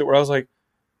I watched it where I was like,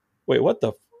 wait, what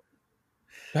the?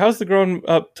 How's the grown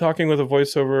up talking with a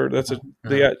voiceover? That's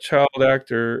the child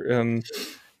actor, and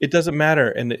it doesn't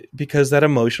matter. And because that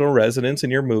emotional resonance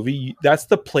in your movie, that's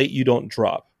the plate you don't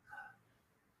drop.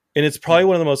 And it's probably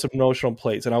one of the most emotional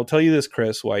plates. And I'll tell you this,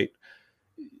 Chris White,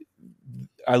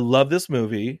 I love this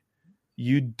movie.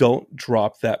 You don't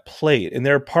drop that plate. And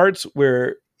there are parts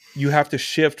where you have to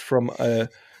shift from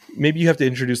maybe you have to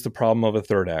introduce the problem of a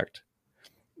third act.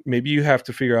 Maybe you have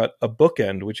to figure out a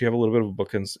bookend, which you have a little bit of a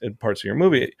bookend in parts of your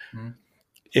movie. Mm-hmm.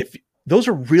 If those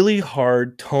are really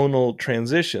hard tonal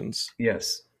transitions.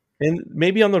 Yes. And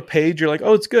maybe on the page, you're like,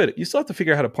 "Oh, it's good." You still have to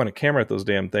figure out how to point a camera at those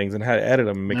damn things and how to edit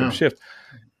them and make them shift.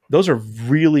 Those are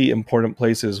really important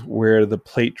places where the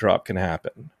plate drop can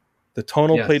happen. The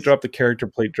tonal plate drop, the character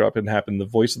plate drop can happen. The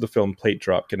voice of the film plate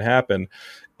drop can happen.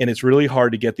 And it's really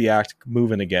hard to get the act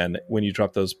moving again when you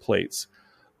drop those plates.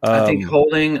 I think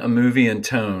holding a movie in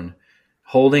tone,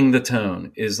 holding the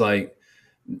tone is like,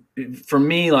 for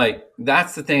me, like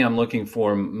that's the thing I'm looking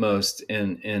for most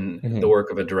in the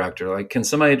work of a director. Like, can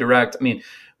somebody direct? I mean,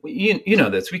 you know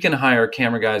this. We can hire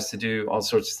camera guys to do all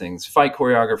sorts of things. Fight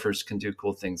choreographers can do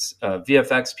cool things.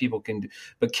 VFX people can do.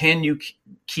 But can you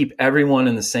keep everyone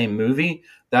in the same movie?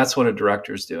 That's what a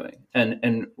director's doing.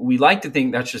 And we like to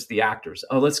think that's just the actors.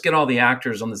 Oh, let's get all the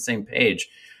actors on the same page.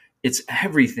 It's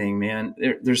everything, man.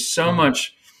 There's so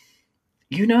much.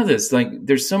 You know this. Like,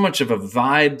 there's so much of a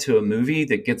vibe to a movie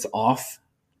that gets off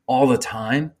all the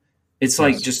time. It's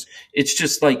like it's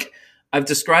just like, I've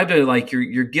described it like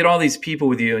you get all these people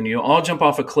with you and you all jump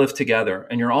off a cliff together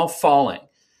and you're all falling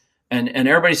and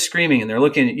everybody's screaming and they're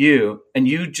looking at you and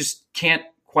you just can't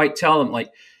quite tell them,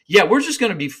 like, yeah, we're just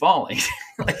going to be falling.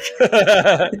 like,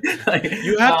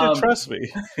 you have to trust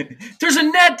me. There's a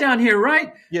net down here,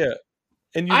 right? Yeah.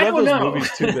 And you love those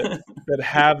movies too that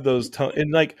have those tone.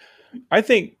 And like, I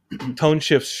think tone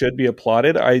shifts should be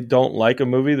applauded. I don't like a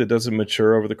movie that doesn't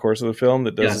mature over the course of the film,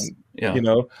 that doesn't, you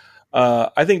know.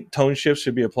 I think tone shifts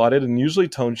should be applauded, and usually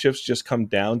tone shifts just come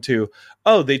down to,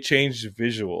 oh, they changed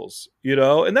visuals, you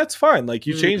know, and that's fine. Like,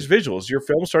 you changed visuals. Your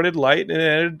film started light and it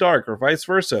ended dark, or vice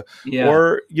versa. Yeah.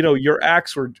 Or, you know,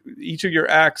 each of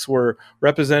your acts were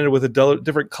represented with a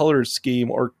different color scheme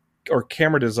or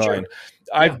camera design. Sure.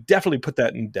 I've definitely put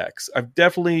that in decks. I've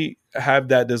definitely had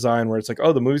that design where it's like,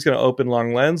 oh, the movie's going to open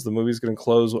long lens, the movie's going to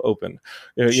close open.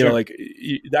 You know, like,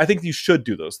 I think you should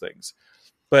do those things,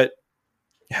 but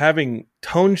having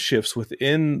tone shifts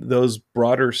within those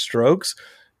broader strokes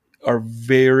are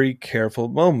very careful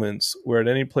moments where at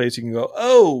any place you can go,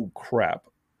 oh crap,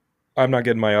 I'm not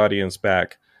getting my audience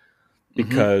back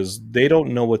because they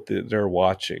don't know what they're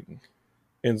watching.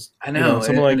 And I know,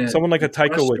 someone like a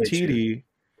Taika Waititi.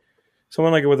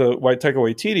 Someone like Taika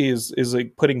Waititi is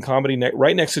like putting comedy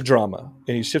right next to drama,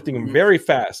 and he's shifting them very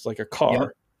fast, like a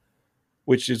car,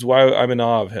 which is why I'm in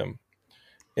awe of him.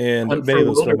 And many of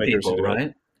those filmmakers do,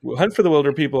 right? Hunt for the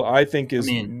Wilder People, I think, is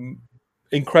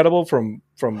incredible from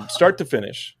start to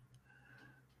finish.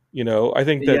 You know, I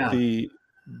think that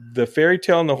the fairy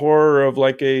tale and the horror of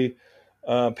like a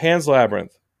Pan's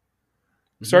Labyrinth,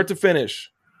 start to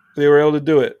finish, they were able to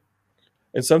do it.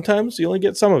 And sometimes you only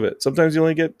get some of it. Sometimes you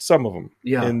only get some of them.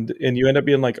 Yeah. And you end up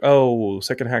being like, oh,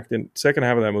 second half of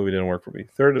that movie didn't work for me.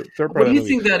 Third part. What do you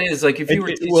think that is? Like, if you were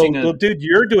teaching well, dude,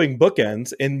 you're doing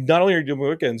bookends, and not only are you doing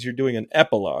bookends, you're doing an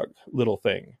epilogue little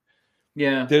thing.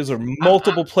 Yeah. There's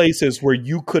multiple places where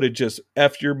you could have just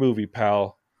effed your movie,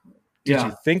 pal. Did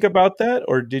you think about that?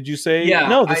 Or did you say,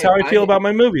 no, that's how I feel about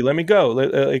my movie. Let me go.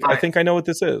 I think I know what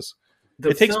this is.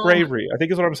 It takes bravery. I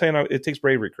think is what I'm saying. It takes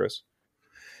bravery, Chris.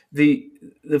 The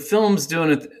film's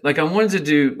doing it. Like, I wanted to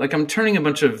do, like, I'm turning a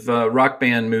bunch of rock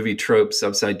band movie tropes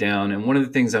upside down. And one of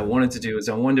the things I wanted to do is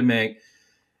I wanted to make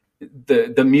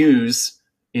the muse,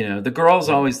 you know, the girl's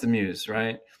always the muse,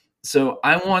 right? So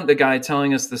I want the guy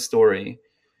telling us the story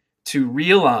to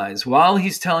realize while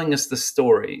he's telling us the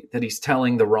story that he's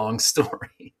telling the wrong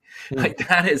story. Like,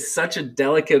 that is such a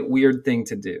delicate, weird thing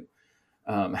to do.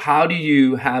 How do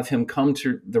you have him come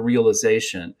to the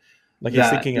realization like he's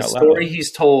thinking out loud? The story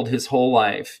he's told his whole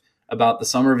life about the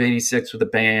summer of '86 with the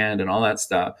band and all that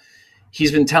stuff,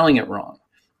 he's been telling it wrong.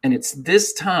 And it's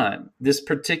this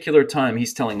particular time,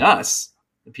 he's telling us,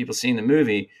 the people seeing the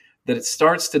movie, that it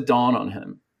starts to dawn on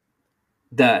him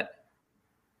that,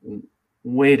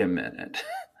 wait a minute,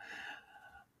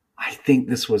 I think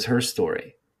this was her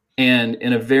story. And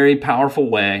in a very powerful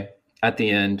way, at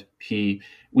the end, the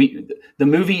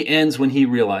movie ends when he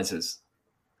realizes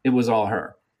it was all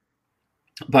her.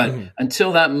 But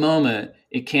until that moment,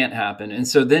 it can't happen. And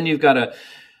so then you've got to,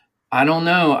 I don't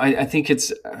know. I think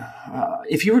it's,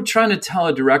 if you were trying to tell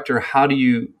a director,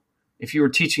 if you were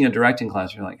teaching a directing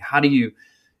class, you're like, how do you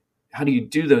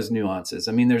do those nuances?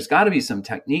 I mean, there's got to be some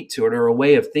technique to it or a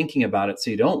way of thinking about it so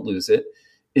you don't lose it.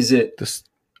 Is it?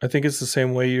 I think it's the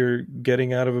same way you're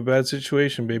getting out of a bad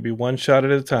situation, baby. One shot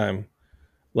at a time.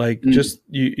 Like just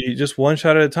one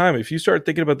shot at a time. If you start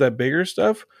thinking about that bigger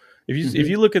stuff, if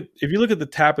you look at the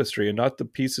tapestry and not the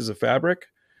pieces of fabric,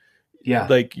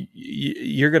 like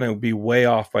you're gonna be way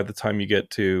off by the time you get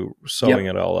to sewing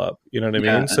it all up. You know what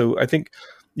I mean? So I think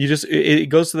it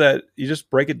goes to that. You just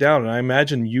break it down, and I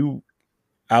imagine you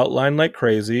outlined like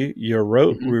crazy. You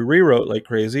rewrote like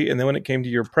crazy, and then when it came to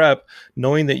your prep,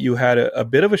 knowing that you had a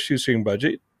bit of a shoestring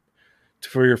budget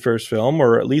for your first film,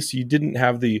 or at least you didn't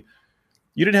have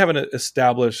an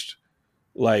established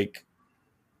like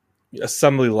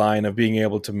assembly line of being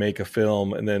able to make a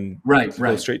film and then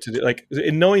go straight to like,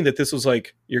 and knowing that this was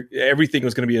like everything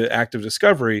was going to be an act of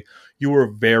discovery, you were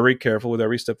very careful with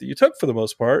every step that you took for the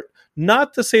most part.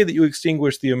 Not to say that you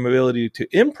extinguished the ability to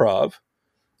improv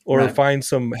or find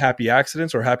some happy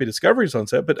accidents or happy discoveries on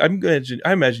set, but I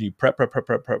imagine you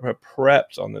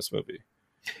prepped on this movie.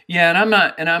 Yeah,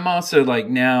 and I'm also like,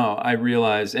 now I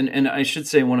realize, and I should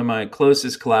say one of my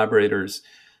closest collaborators,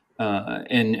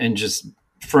 and just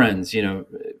friends,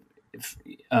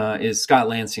 is Scott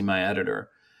Lansing, my editor,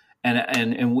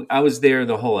 and I was there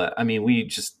the whole. I mean, we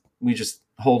just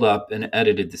holed up and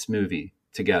edited this movie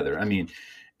together. I mean,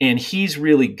 and he's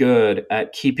really good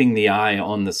at keeping the eye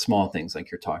on the small things like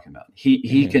you're talking about.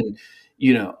 He can.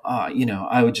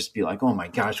 I would just be like, oh my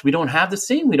gosh, we don't have the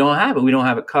scene. We don't have it. We don't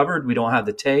have it covered. We don't have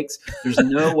the takes. There's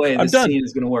no way this scene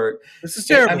is going to work. This is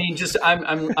terrible. I mean,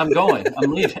 I'm going.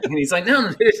 I'm leaving. And he's like, no,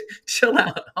 dude, chill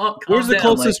out. Where's the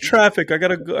closest traffic? I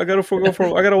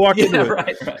gotta walk into it.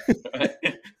 Right.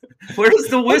 Where's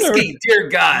the whiskey? Dear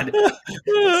God,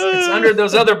 it's under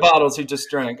those other bottles he just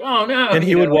drank. Oh no! And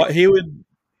he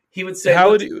would say,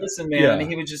 listen, man. Yeah. And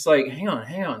he would just like, hang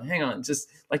on. Just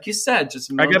like you said,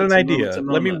 I got an idea.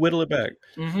 Let me whittle it back.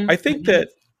 Mm-hmm.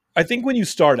 I think when you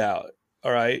start out,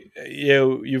 all right,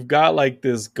 you've got like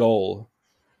this goal,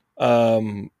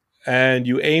 and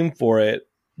you aim for it,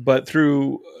 but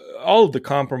through all of the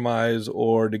compromise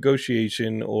or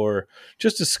negotiation or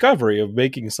just discovery of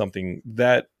making something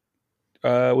that,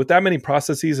 with that many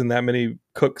processes and that many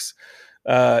cooks,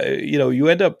 you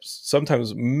end up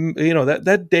sometimes,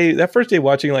 that first day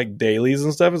watching like dailies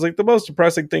and stuff is like the most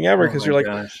depressing thing ever, because you're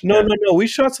like, no, we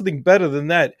shot something better than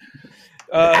that.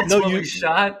 We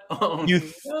shot. You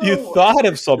thought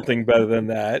of something better than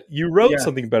that. You wrote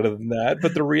something better than that.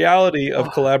 But the reality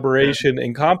of collaboration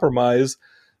and compromise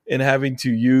and having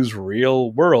to use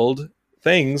real world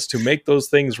things to make those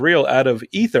things real out of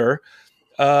ether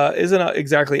isn't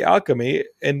exactly alchemy.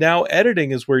 And now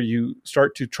editing is where you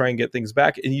start to try and get things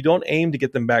back, and you don't aim to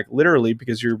get them back literally,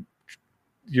 because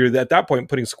you're at that point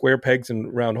putting square pegs in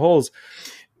round holes.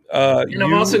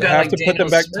 You also got have to put them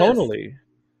back tonally.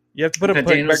 You have to put them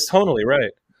back tonally,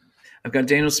 right? I've got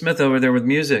Daniel Smith over there with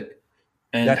music,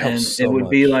 and that helps so it would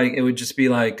much. It would just be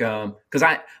like, because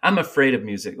I'm afraid of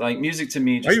music. Like music to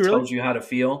me just tells you how to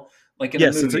feel. Like in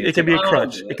a movie, it can be a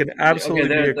crutch. It can absolutely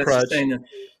be a crutch.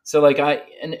 So like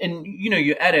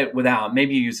you edit without,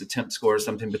 maybe you use a temp score or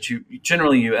something, but you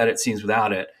generally edit scenes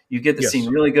without it. You get the scene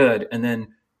really good, and then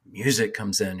music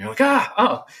comes in. You're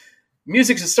like,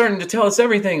 music is starting to tell us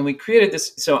everything, and we created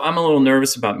this. So I'm a little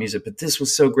nervous about music, but this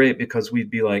was so great because we'd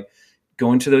be like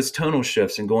going to those tonal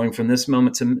shifts and going from this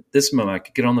moment to this moment. I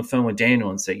could get on the phone with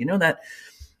Daniel and say, that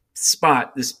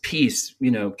spot, this piece,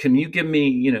 can you give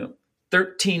me,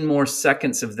 13 more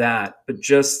seconds of that, but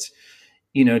just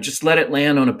let it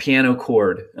land on a piano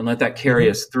chord and let that carry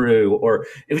us through. Or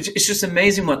it's just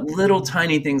amazing what little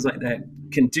tiny things like that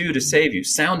can do to save you.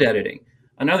 Sound editing,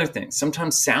 another thing.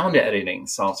 Sometimes sound editing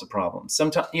solves a problem.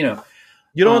 Sometimes, you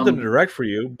don't want them to direct for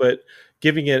you, but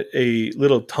giving it a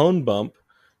little tone bump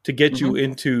to get you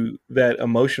into that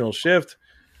emotional shift,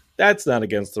 that's not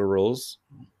against the rules.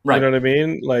 Right. You know what I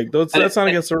mean? Like that's not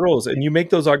against the rules. And you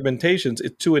make those augmentations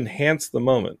to enhance the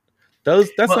moment. That's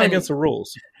not against the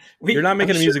rules. You're not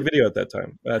making a music video at that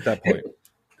time, at that point.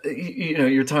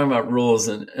 You're talking about rules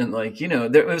and like,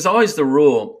 there was always the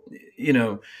rule,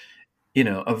 a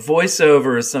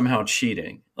voiceover is somehow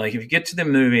cheating. Like if you get to the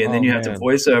movie and then you have to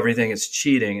voice over everything, it's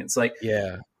cheating. It's like,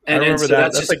 I remember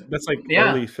that. That's like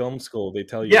early film school. They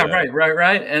tell you that.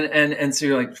 Right. And so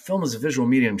you're like, film is a visual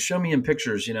medium. Show me in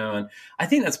pictures, and I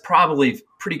think that's probably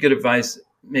pretty good advice,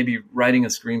 maybe writing a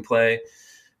screenplay.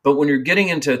 But when you're getting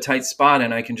into a tight spot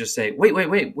and I can just say, wait,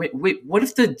 what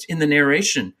if in the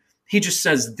narration, he just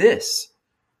says this?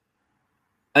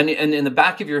 And in the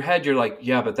back of your head, you're like,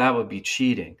 yeah, but that would be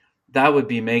cheating. That would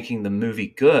be making the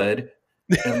movie good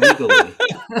illegally.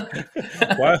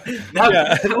 I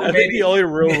think the only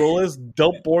real rule is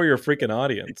don't bore your freaking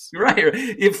audience. Right.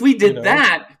 If we did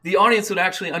that, the audience would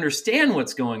actually understand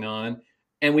what's going on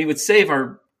and we would save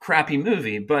our crappy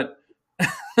movie. But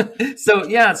so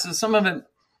some of it,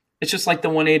 it's just like the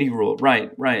 180 rule.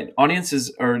 Right.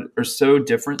 Audiences are so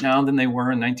different now than they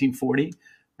were in 1940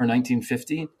 or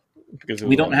 1950. Because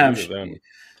we don't have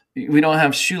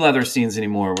shoe leather scenes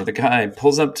anymore where the guy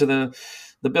pulls up to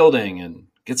the building and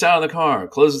gets out of the car,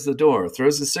 closes the door,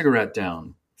 throws the cigarette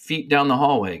down, feet down the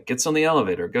hallway, gets on the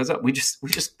elevator, goes up. We just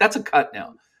that's a cut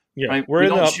now. Yeah, right? we're in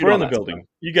the building. Stuff.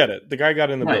 You get it. The guy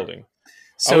got in the building.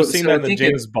 I was seeing that in the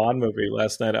James Bond movie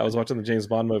last night. I was watching the James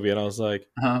Bond movie and I was like,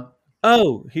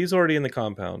 oh, he's already in the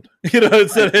compound.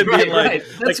 Instead of being like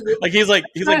he's like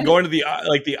going to the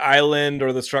island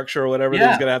or the structure or whatever that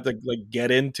he's gonna have to like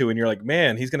get into, and you're like,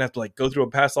 man, he's gonna have to like go through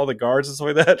and past all the guards and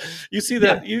stuff like that. You see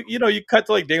that you cut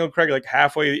to like Daniel Craig like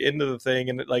halfway into the thing,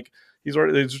 and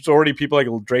there's already people like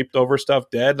draped over stuff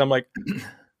dead, and I'm like,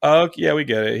 Oh, yeah, we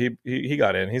get it. He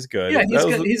got in. He's good. Yeah,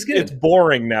 he's good. It's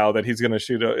boring now that he's going to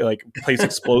shoot place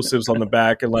explosives on the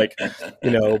back and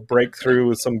break through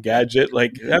with some gadget.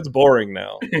 Like that's boring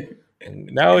now. And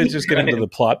now he's just getting to the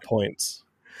plot points.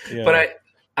 Yeah. But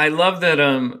I love that.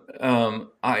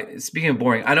 Speaking of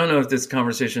boring, I don't know if this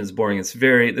conversation is boring. This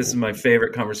is my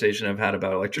favorite conversation I've had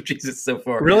about Electric Jesus so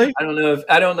far. Really? I don't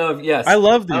know if yes. I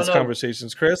love these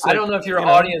conversations, Chris. I don't know if your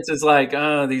audience is like,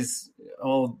 these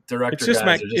old director guys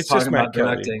are just talking about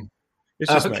directing.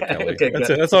 It's just Matt Kelly. That's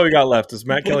it. That's all we got left is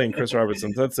Matt Kelly and Chris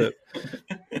Robertson. That's it.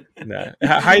 Nah.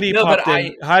 Heidi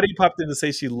popped in to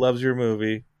say she loves your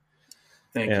movie.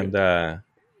 Thank you. And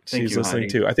she's listening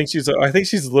Heidi. too. I think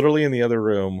she's literally in the other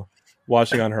room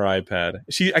watching on her iPad.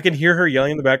 I can hear her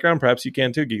yelling in the background. Perhaps you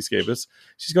can too, Geekscapists.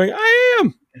 She's going, I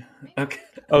am. Okay.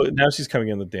 Oh, now she's coming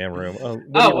in the damn room.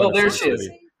 Well, there she is.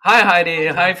 Hi, Heidi.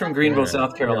 Hi from Greenville,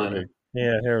 South Carolina.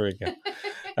 Here we go.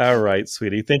 All right,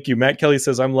 sweetie. Thank you. Matt Kelly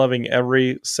says, I'm loving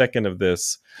every second of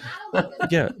this.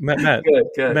 Yeah, Matt.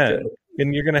 Good. Matt.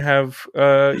 And you're going to have,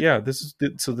 this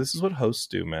is what hosts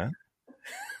do, Matt.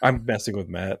 I'm messing with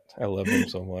Matt. I love him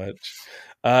so much.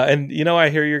 And, I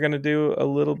hear you're going to do a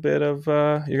little bit of,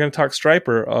 you're going to talk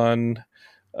Striper on,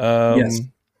 yes.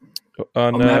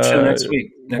 On Matt show next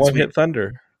week. One Hit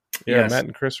Thunder. Yeah, yes. Matt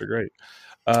and Chris are great.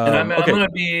 And I'm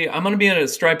gonna be a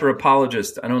Striper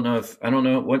apologist. I don't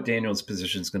know what Daniel's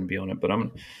position is going to be on it, but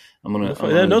I'm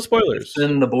gonna no spoilers.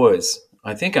 Send the boys.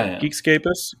 I think I am.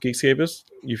 Geekscapists.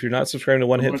 If you're not subscribing to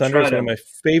One Hit Thunder, it's one of my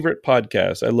favorite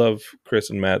podcasts. I love Chris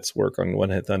and Matt's work on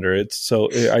One Hit Thunder. It's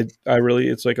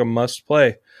it's like a must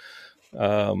play.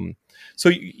 So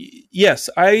yes,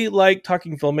 I like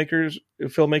talking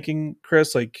filmmaking,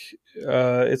 Chris.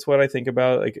 It's what I think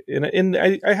about.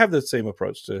 I have the same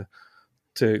approach to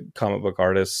comic book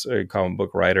artists, comic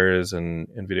book writers, and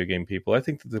video game people. I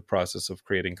think that the process of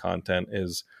creating content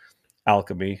is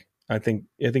alchemy. I think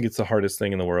it's the hardest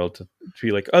thing in the world to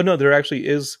be like, oh no, there actually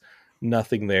is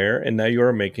nothing there, and now you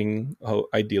are making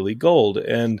ideally gold.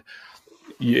 And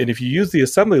if you use the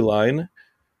assembly line,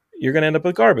 you're going to end up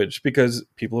with garbage because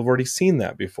people have already seen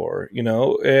that before,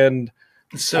 And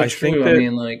it's so true. Think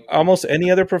that almost any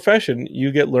other profession,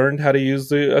 you get learned how to use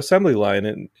the assembly line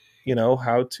and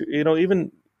how to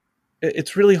even.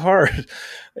 It's really hard.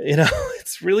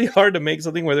 It's really hard to make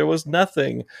something where there was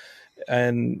nothing.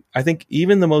 And I think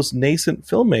even the most nascent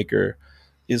filmmaker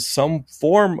is some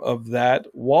form of that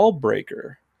wall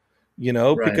breaker,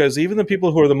 right. Because even the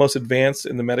people who are the most advanced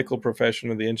in the medical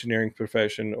profession or the engineering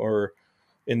profession or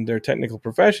in their technical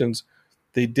professions,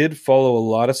 they did follow a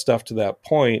lot of stuff to that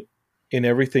point in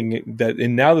everything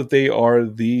and now that they are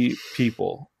the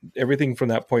people, everything from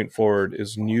that point forward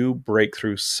is new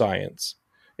breakthrough science.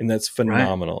 And that's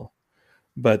phenomenal.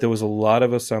 Right. But there was a lot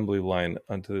of assembly line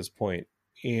unto this point.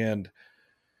 And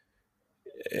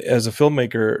as a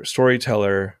filmmaker,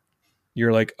 storyteller,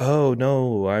 you're like, oh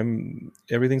no,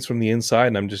 everything's from the inside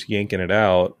and I'm just yanking it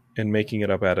out and making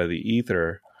it up out of the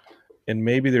ether. And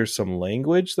maybe there's some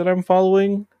language that I'm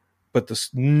following, but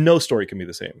no story can be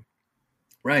the same.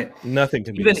 Right. Nothing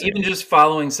can be the same. Even just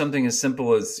following something as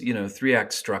simple as,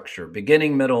 3-act structure,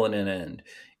 beginning, middle, and an end.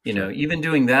 Sure. Even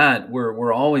doing that,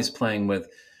 we're always playing with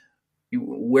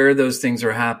where those things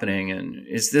are happening, and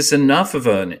is this enough of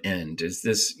an end? Is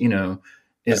this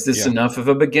enough of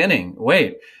a beginning?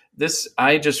 Wait,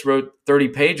 I just wrote 30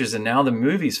 pages, and now the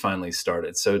movie's finally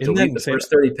started. So delete the first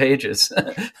 30 pages.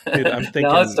 Dude, I'm thinking,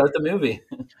 now let's start the movie.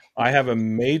 I have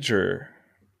the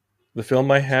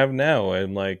film I have now,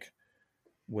 and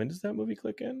when does that movie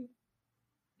click in?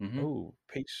 Mm-hmm. Oh,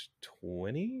 page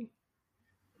 20.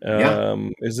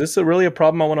 Is this really a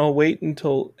problem I want to wait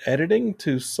until editing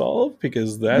to solve?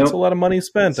 Because that's a lot of money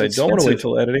spent. I don't want to wait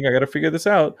till editing. I got to figure this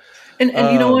out. And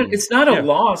you know what? It's not a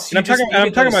loss. I'm talking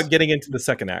about getting into the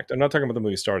second act. I'm not talking about the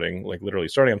movie starting, literally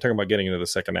starting. I'm talking about getting into the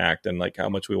second act and how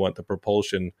much we want the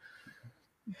propulsion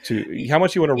to, how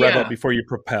much you want to rev up before you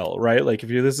propel, right?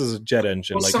 This is a jet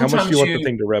engine, how much do you want the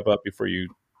thing to rev up before you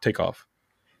take off?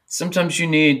 Sometimes you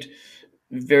need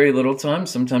very little time.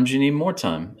 Sometimes you need more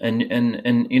time. And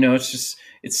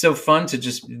it's so fun to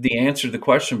just the answer to the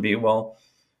question be, well,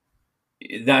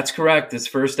 that's correct. This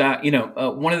first act,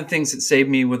 one of the things that saved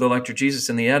me with Electric Jesus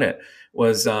in the edit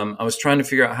was I was trying to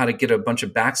figure out how to get a bunch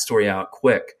of backstory out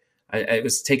quick. It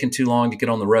was taking too long to get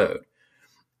on the road.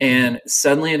 And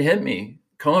suddenly it hit me.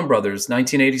 Coen Brothers,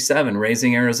 1987,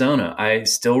 Raising Arizona. I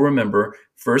still remember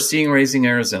first seeing Raising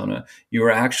Arizona. You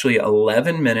were actually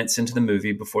 11 minutes into the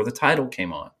movie before the title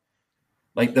came on.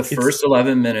 First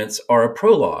 11 minutes are a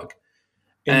prologue.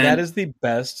 And that is the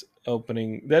best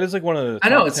opening. That is one of the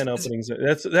top 10 openings.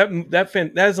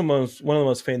 That is one of the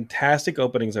most fantastic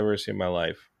openings I've ever seen in my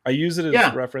life. I use it as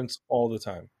Yeah. reference all the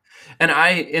time. And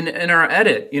in our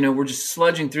edit, we're just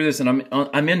sludging through this, and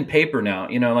I'm in paper now.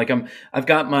 Like I've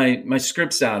got my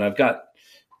scripts out. I've got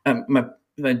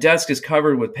my desk is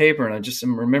covered with paper, and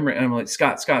I'm remembering. And I'm like,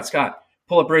 Scott,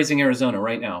 pull up Raising Arizona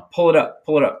right now. Pull it up.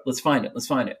 Let's find it. It's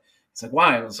like,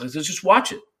 why? I was like, let's just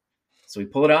watch it. So we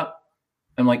pull it up.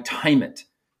 I'm like, time it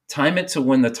to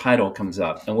when the title comes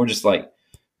up, and we're just like,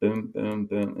 boom, boom,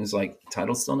 boom. It's like,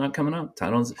 title's still not coming up.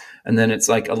 And then it's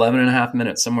like 11 and a half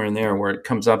minutes, somewhere in there, where it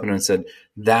comes up and it said,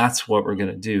 that's what we're going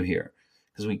to do here.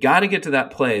 Because we got to get to that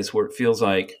place where it feels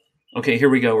like, okay, here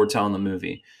we go. We're telling the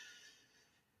movie.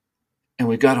 And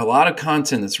we've got a lot of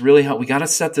content that's really we got to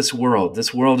set this world.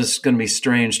 This world is going to be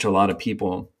strange to a lot of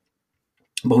people,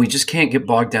 but we just can't get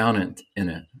bogged down in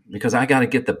it, because I got to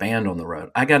get the band on the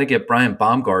road. I got to get Brian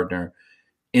Baumgartner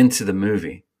into the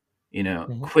movie,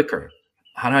 quicker.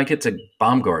 How do I get to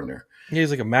Baumgartner? Yeah,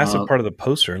 he's like a massive part of the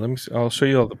poster. I'll show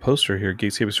you all the poster here,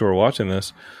 Geekscape, who are watching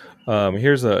this.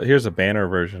 Here's a banner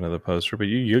version of the poster, but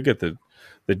you get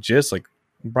the gist. Like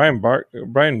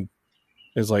Brian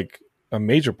is like a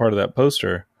major part of that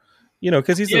poster,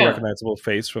 because he's a recognizable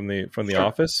face from the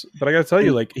Office. But I got to tell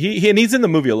you, like he's in the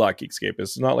movie a lot. Geekscape.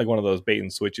 It's not like one of those bait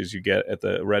and switches you get at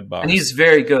the Red Box. And he's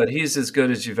very good. He's as good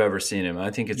as you've ever seen him.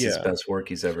 I think it's his best work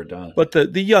he's ever done. But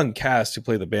the young cast who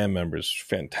play the band members,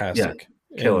 fantastic,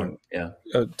 killer.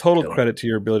 Total credit to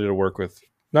your ability to work with.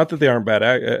 Not that they aren't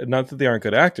not that they aren't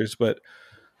good actors, but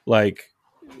like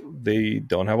they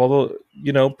don't have all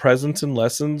the presence and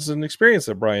lessons and experience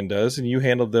that Brian does, and you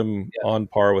handled them on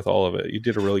par with all of it. You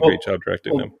did a really great job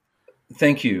directing them.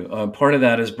 Thank you. Part of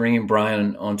that is bringing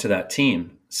Brian onto that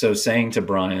team. So saying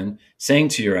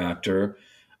to your actor,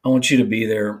 I want you to be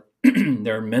their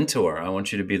mentor. I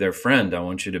want you to be their friend. I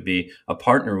want you to be a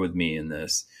partner with me in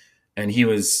this. And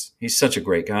he's such a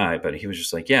great guy, but he was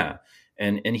just like, yeah.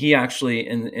 And he actually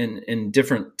in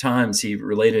different times he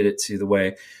related it to the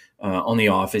way on The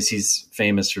Office, he's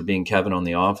famous for being Kevin on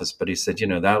The Office, but he said,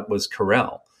 that was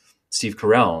Carell. Steve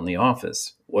Carell on The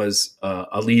Office was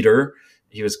a leader.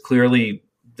 He was clearly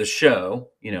the show,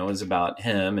 is about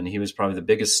him, and he was probably the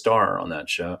biggest star on that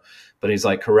show. But he's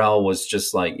like, Carell was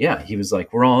just like, he was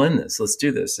like, we're all in this. Let's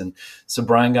do this. And so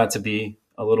Brian got to be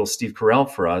a little Steve Carell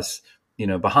for us,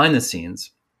 behind the scenes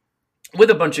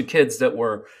with a bunch of kids that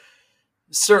were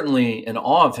certainly in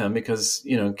awe of him, because,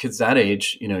 kids that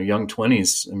age, young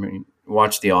 20s,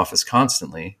 watch The Office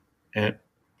constantly.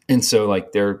 And so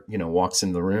like there, walks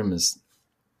in the room as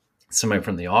somebody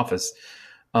from The Office.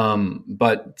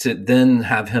 But to then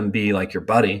have him be like your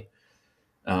buddy,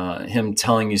 him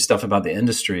telling you stuff about the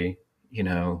industry,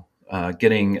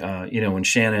 getting, when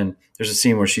Shannon, there's a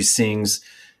scene where she sings.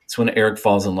 It's when Eric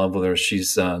falls in love with her.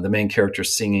 She's the main character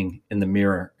singing in the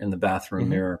mirror, in the bathroom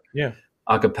mirror. Yeah.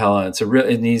 A cappella.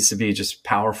 It needs to be just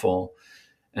powerful.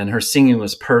 And her singing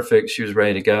was perfect. She was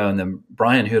ready to go. And then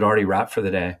Brian, who had already rapped for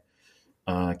the day,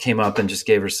 came up and just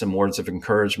gave her some words of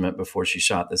encouragement before she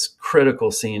shot this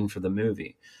critical scene for the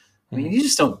movie. I mean, you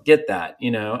just don't get that,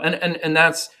 and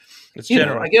that's,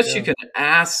 I guess you can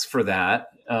ask for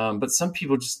that. But some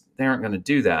people they aren't going to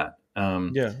do that. I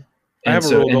have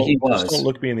a rule. Just don't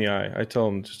look me in the eye. I tell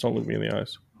them, just don't look me in the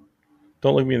eyes.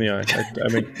 Don't look me in the eye. I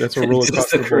mean, that's a rule across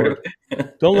the board.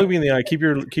 Don't look me in the eye. Keep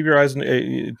your eyes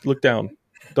look down.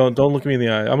 Don't look me in the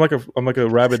eye. I'm like a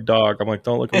rabid dog. I'm like,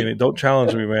 don't look me in the eye. Don't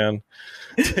challenge me, man.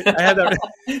 I had that.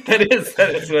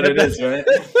 that is what it is, right?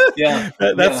 Yeah.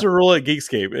 That's the rule at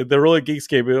Geekscape. The rule at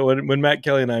Geekscape, when Matt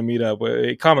Kelly and I meet up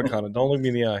at Comic-Con, don't look me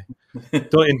in the eye.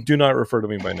 Do not refer to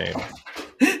me by name.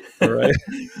 All right.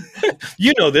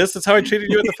 You know this. That's how I treated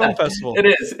you at the film festival. It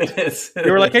is.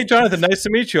 You were like, "Hey, Jonathan, nice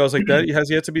to meet you." I was like, "That has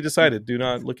yet to be decided. Do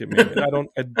not look at me.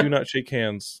 I do not shake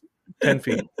hands. 10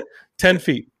 feet. 10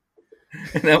 feet."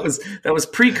 And that was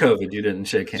pre-COVID. You didn't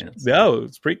shake hands. No,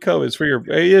 it's pre-COVID.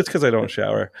 It's because I don't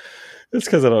shower.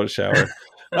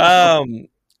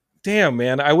 Damn,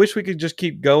 man. I wish we could just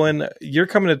keep going. You're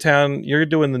coming to town. You're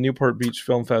doing the Newport Beach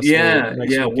Film Festival.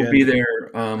 Yeah, we'll be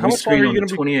there. How much longer are you going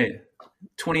to be?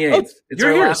 28th.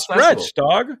 You're here a stretch,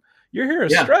 dog. You're here a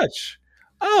stretch.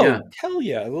 Oh, hell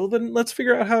yeah. Well, then let's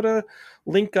figure out how to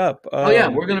link up.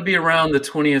 We're going to be around the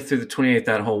 20th through the 28th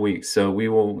that whole week. So we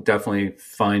will definitely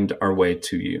find our way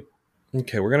to you.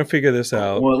 Okay, we're going to figure this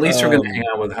out. Well, at least we're going to hang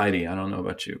out with Heidi. I don't know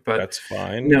about you, but that's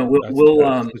fine. No, we'll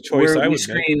the choice I would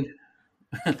screen.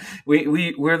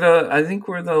 we're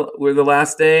the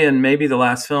last day and maybe the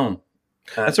last film.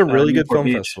 That's a really good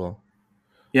film festival.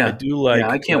 Yeah, I do like.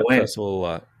 I can't wait. Festival a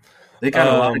lot. They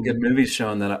got a lot of good movies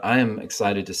shown that I am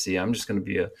excited to see. I'm just going to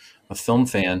be a film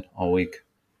fan all week.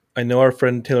 I know our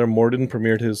friend Taylor Morden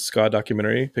premiered his Ska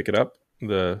documentary. Pick it up.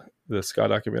 The the Ska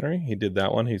documentary. He did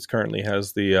that one. He's currently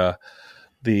has the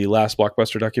Last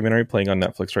Blockbuster documentary playing on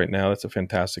Netflix right now. That's a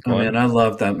fantastic one. Man, I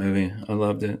loved that movie. I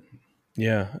loved it.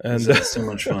 Yeah, and It was so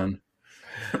much fun.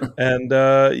 And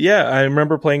I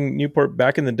remember playing Newport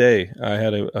back in the day. I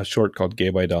had a short called Gay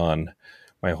by Dawn,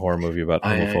 my horror movie about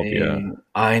homophobia.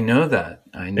 I know that.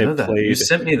 You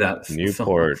sent me that.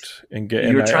 Newport.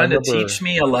 You were trying to teach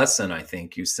me a lesson, I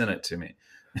think. You sent it to me.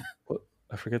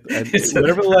 I forget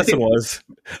whatever the lesson was.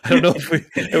 I don't know if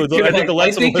it was. I think the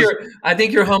lesson was. I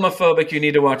think you're homophobic. You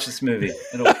need to watch this movie.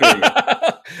 It'll kill you.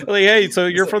 Like, hey, so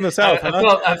you're from the South,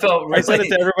 huh? I felt. Really, I said it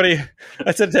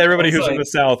to everybody. Who's from the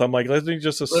South. I'm like, let me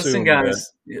just assume. Listen,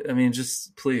 guys. I mean,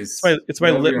 just please. It's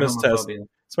my litmus test.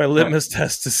 It's my litmus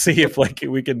test to see if like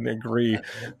we can agree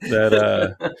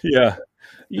that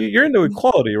you're into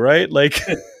equality, right? Like.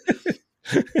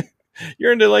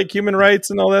 You're into like human rights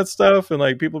and all that stuff, and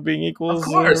like people being equals. Of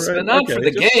course, right? But not for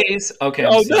the gays. Okay.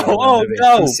 No!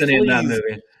 I'm sending that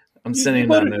movie. I'm sending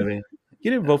that movie. You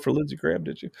didn't vote for Lindsey Graham,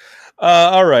 did you?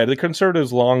 All right. The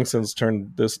conservatives long since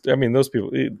turned this. I mean, those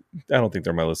people. I don't think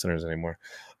they're my listeners anymore.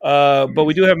 But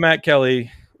we do have Matt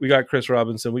Kelly. We got Chris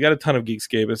Robinson. We got a ton of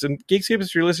Geekscapists. And Geekscapists,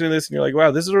 if you're listening to this and you're like,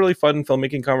 wow, this is a really fun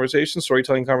filmmaking conversation,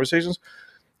 storytelling conversations,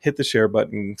 hit the share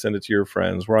button, send it to your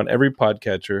friends. We're on every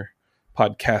podcasting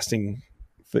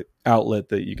outlet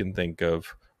that you can think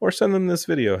of, or send them this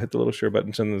video. Hit the little share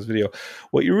button, send them this video.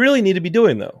 What you really need to be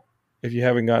doing, though, if you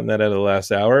haven't gotten that out of the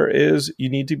last hour, is you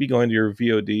need to be going to your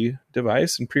VOD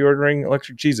device and pre-ordering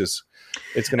Electric Jesus.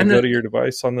 It's going to go to your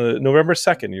device on the November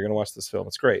 2nd. You're going to watch this film.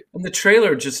 It's great. And the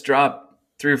trailer just dropped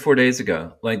 3 or 4 days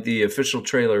ago, like the official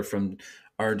trailer from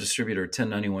our distributor,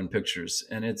 1091 Pictures,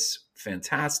 and it's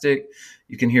fantastic.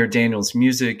 You can hear Daniel's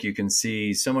music. You can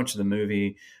see so much of the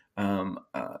movie.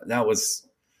 That was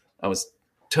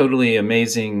totally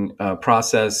amazing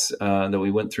process that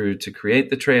we went through to create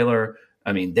the trailer.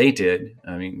 I mean, they did.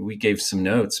 I mean, we gave some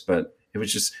notes, but it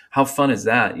was just, how fun is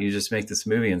that? You just make this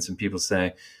movie and some people say,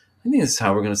 I think this is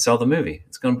how we're going to sell the movie.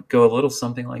 It's going to go a little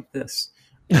something like this.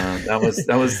 That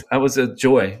was a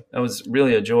joy. That was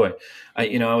really a joy.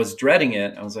 I was dreading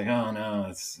it. I was like, oh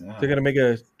no, they're gonna make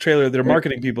a trailer. They're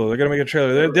marketing people. They're gonna make a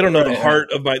trailer. They don't know the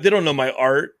heart of they don't know my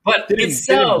art. But it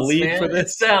sells, man. It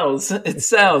sells. It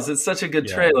sells. It's such a good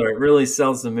trailer. It really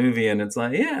sells the movie, and it's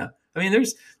like, yeah. I mean,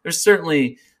 there's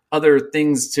certainly other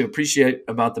things to appreciate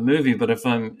about the movie, but if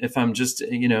I'm just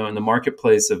in the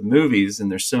marketplace of movies,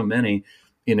 and there's so many,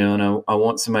 and I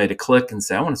want somebody to click and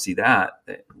say, I want to see that.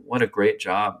 What a great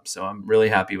job. So I'm really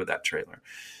happy with that trailer.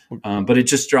 But it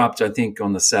just dropped, I think,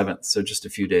 on the 7th. So just a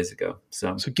few days ago.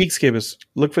 So Geekscapists,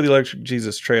 look for the Electric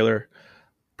Jesus trailer.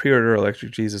 Pre-order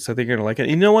Electric Jesus. I think you're going to like it.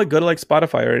 And you know what? Go to like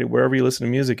Spotify or wherever you listen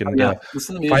to music and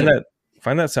listen to music.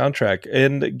 Find that soundtrack.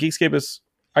 And Geekscapists,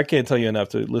 I can't tell you enough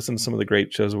to listen to some of the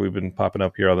great shows that we've been popping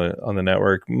up here on the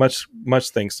network. Much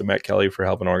thanks to Matt Kelly for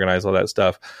helping organize all that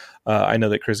stuff. I know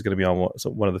that Chris is going to be on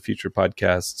one of the future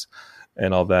podcasts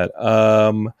and all that.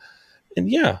 And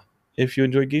yeah, if you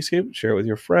enjoy Geekscape, share it with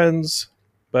your friends.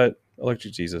 But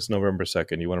Electric Jesus, November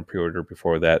 2nd, you want to pre-order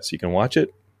before that so you can watch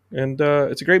it. And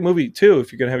it's a great movie too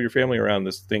if you're going to have your family around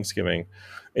this Thanksgiving.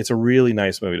 It's a really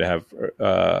nice movie to have.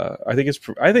 I think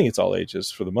it's all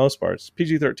ages for the most part. It's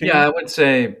PG-13. Yeah, I would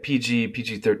say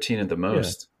PG-13 at the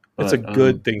most. Yeah. It's a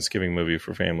good Thanksgiving movie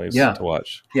for families to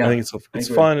watch. Yeah, I think it's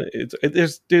fun.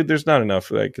 There's not enough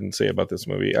that I can say about this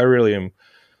movie. I really am.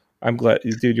 I'm glad,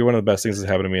 dude. You're one of the best things that's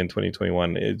happened to me in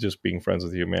 2021. It's just being friends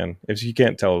with you, man. If you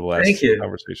can't tell the last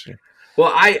conversation.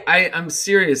 Well, I'm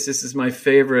serious. This is my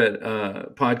favorite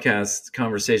podcast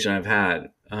conversation I've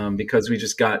had because we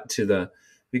just got to the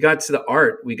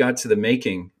art, we got to the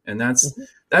making, and that's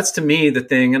to me the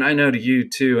thing. And I know to you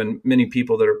too, and many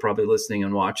people that are probably listening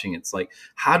and watching. It's like,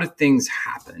 how do things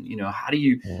happen?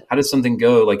 How does something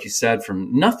go, like you said,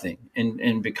 from nothing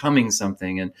and becoming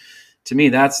something? And to me,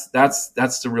 that's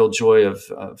the real joy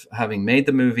of having made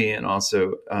the movie, and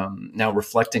also now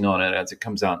reflecting on it as it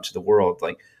comes out into the world.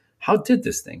 Like, how did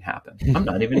this thing happen? I'm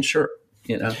not even sure.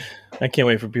 I can't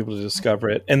wait for people to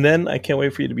discover it, and then I can't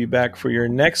wait for you to be back for your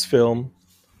next film,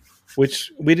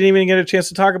 which we didn't even get a chance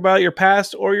to talk about, your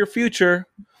past or your future.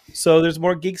 So there's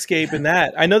more Geekscape in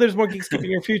that. I know there's more Geekscape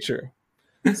in your future.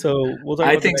 So we'll talk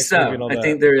about I think so. I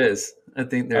think there is.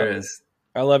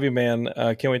 I love you, man.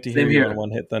 Can't wait to hear you on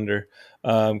One Hit Thunder.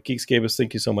 Geekscapists,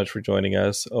 thank you so much for joining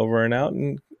us. Over and out,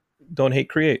 and don't hate,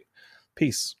 create.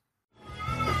 Peace.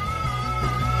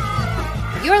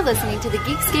 You're listening to the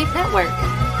Geekscape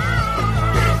Network.